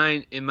my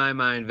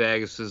mind,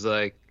 Vegas was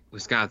like,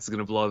 Wisconsin's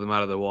going to blow them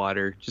out of the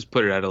water. Just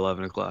put it at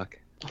 11 o'clock.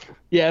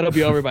 Yeah, it'll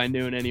be over by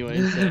noon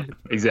anyway. So.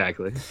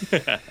 Exactly.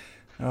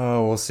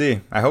 Oh, we'll see.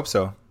 I hope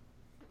so.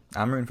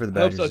 I'm rooting for the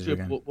Badgers I hope this so,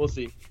 weekend. We'll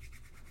see.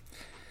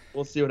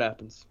 We'll see what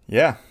happens.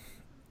 Yeah.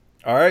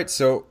 All right,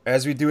 so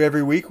as we do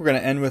every week, we're going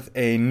to end with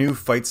a new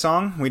fight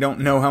song. We don't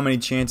know how many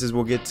chances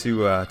we'll get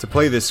to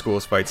play this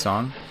school's fight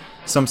song.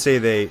 Some say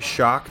they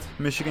shocked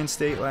Michigan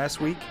State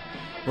last week.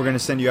 We're going to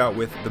send you out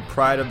with the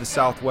Pride of the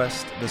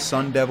Southwest, the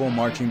Sun Devil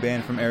Marching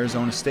Band from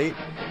Arizona State.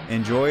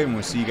 Enjoy, and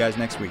we'll see you guys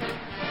next week.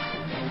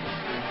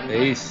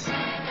 Peace.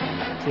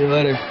 See you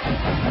later.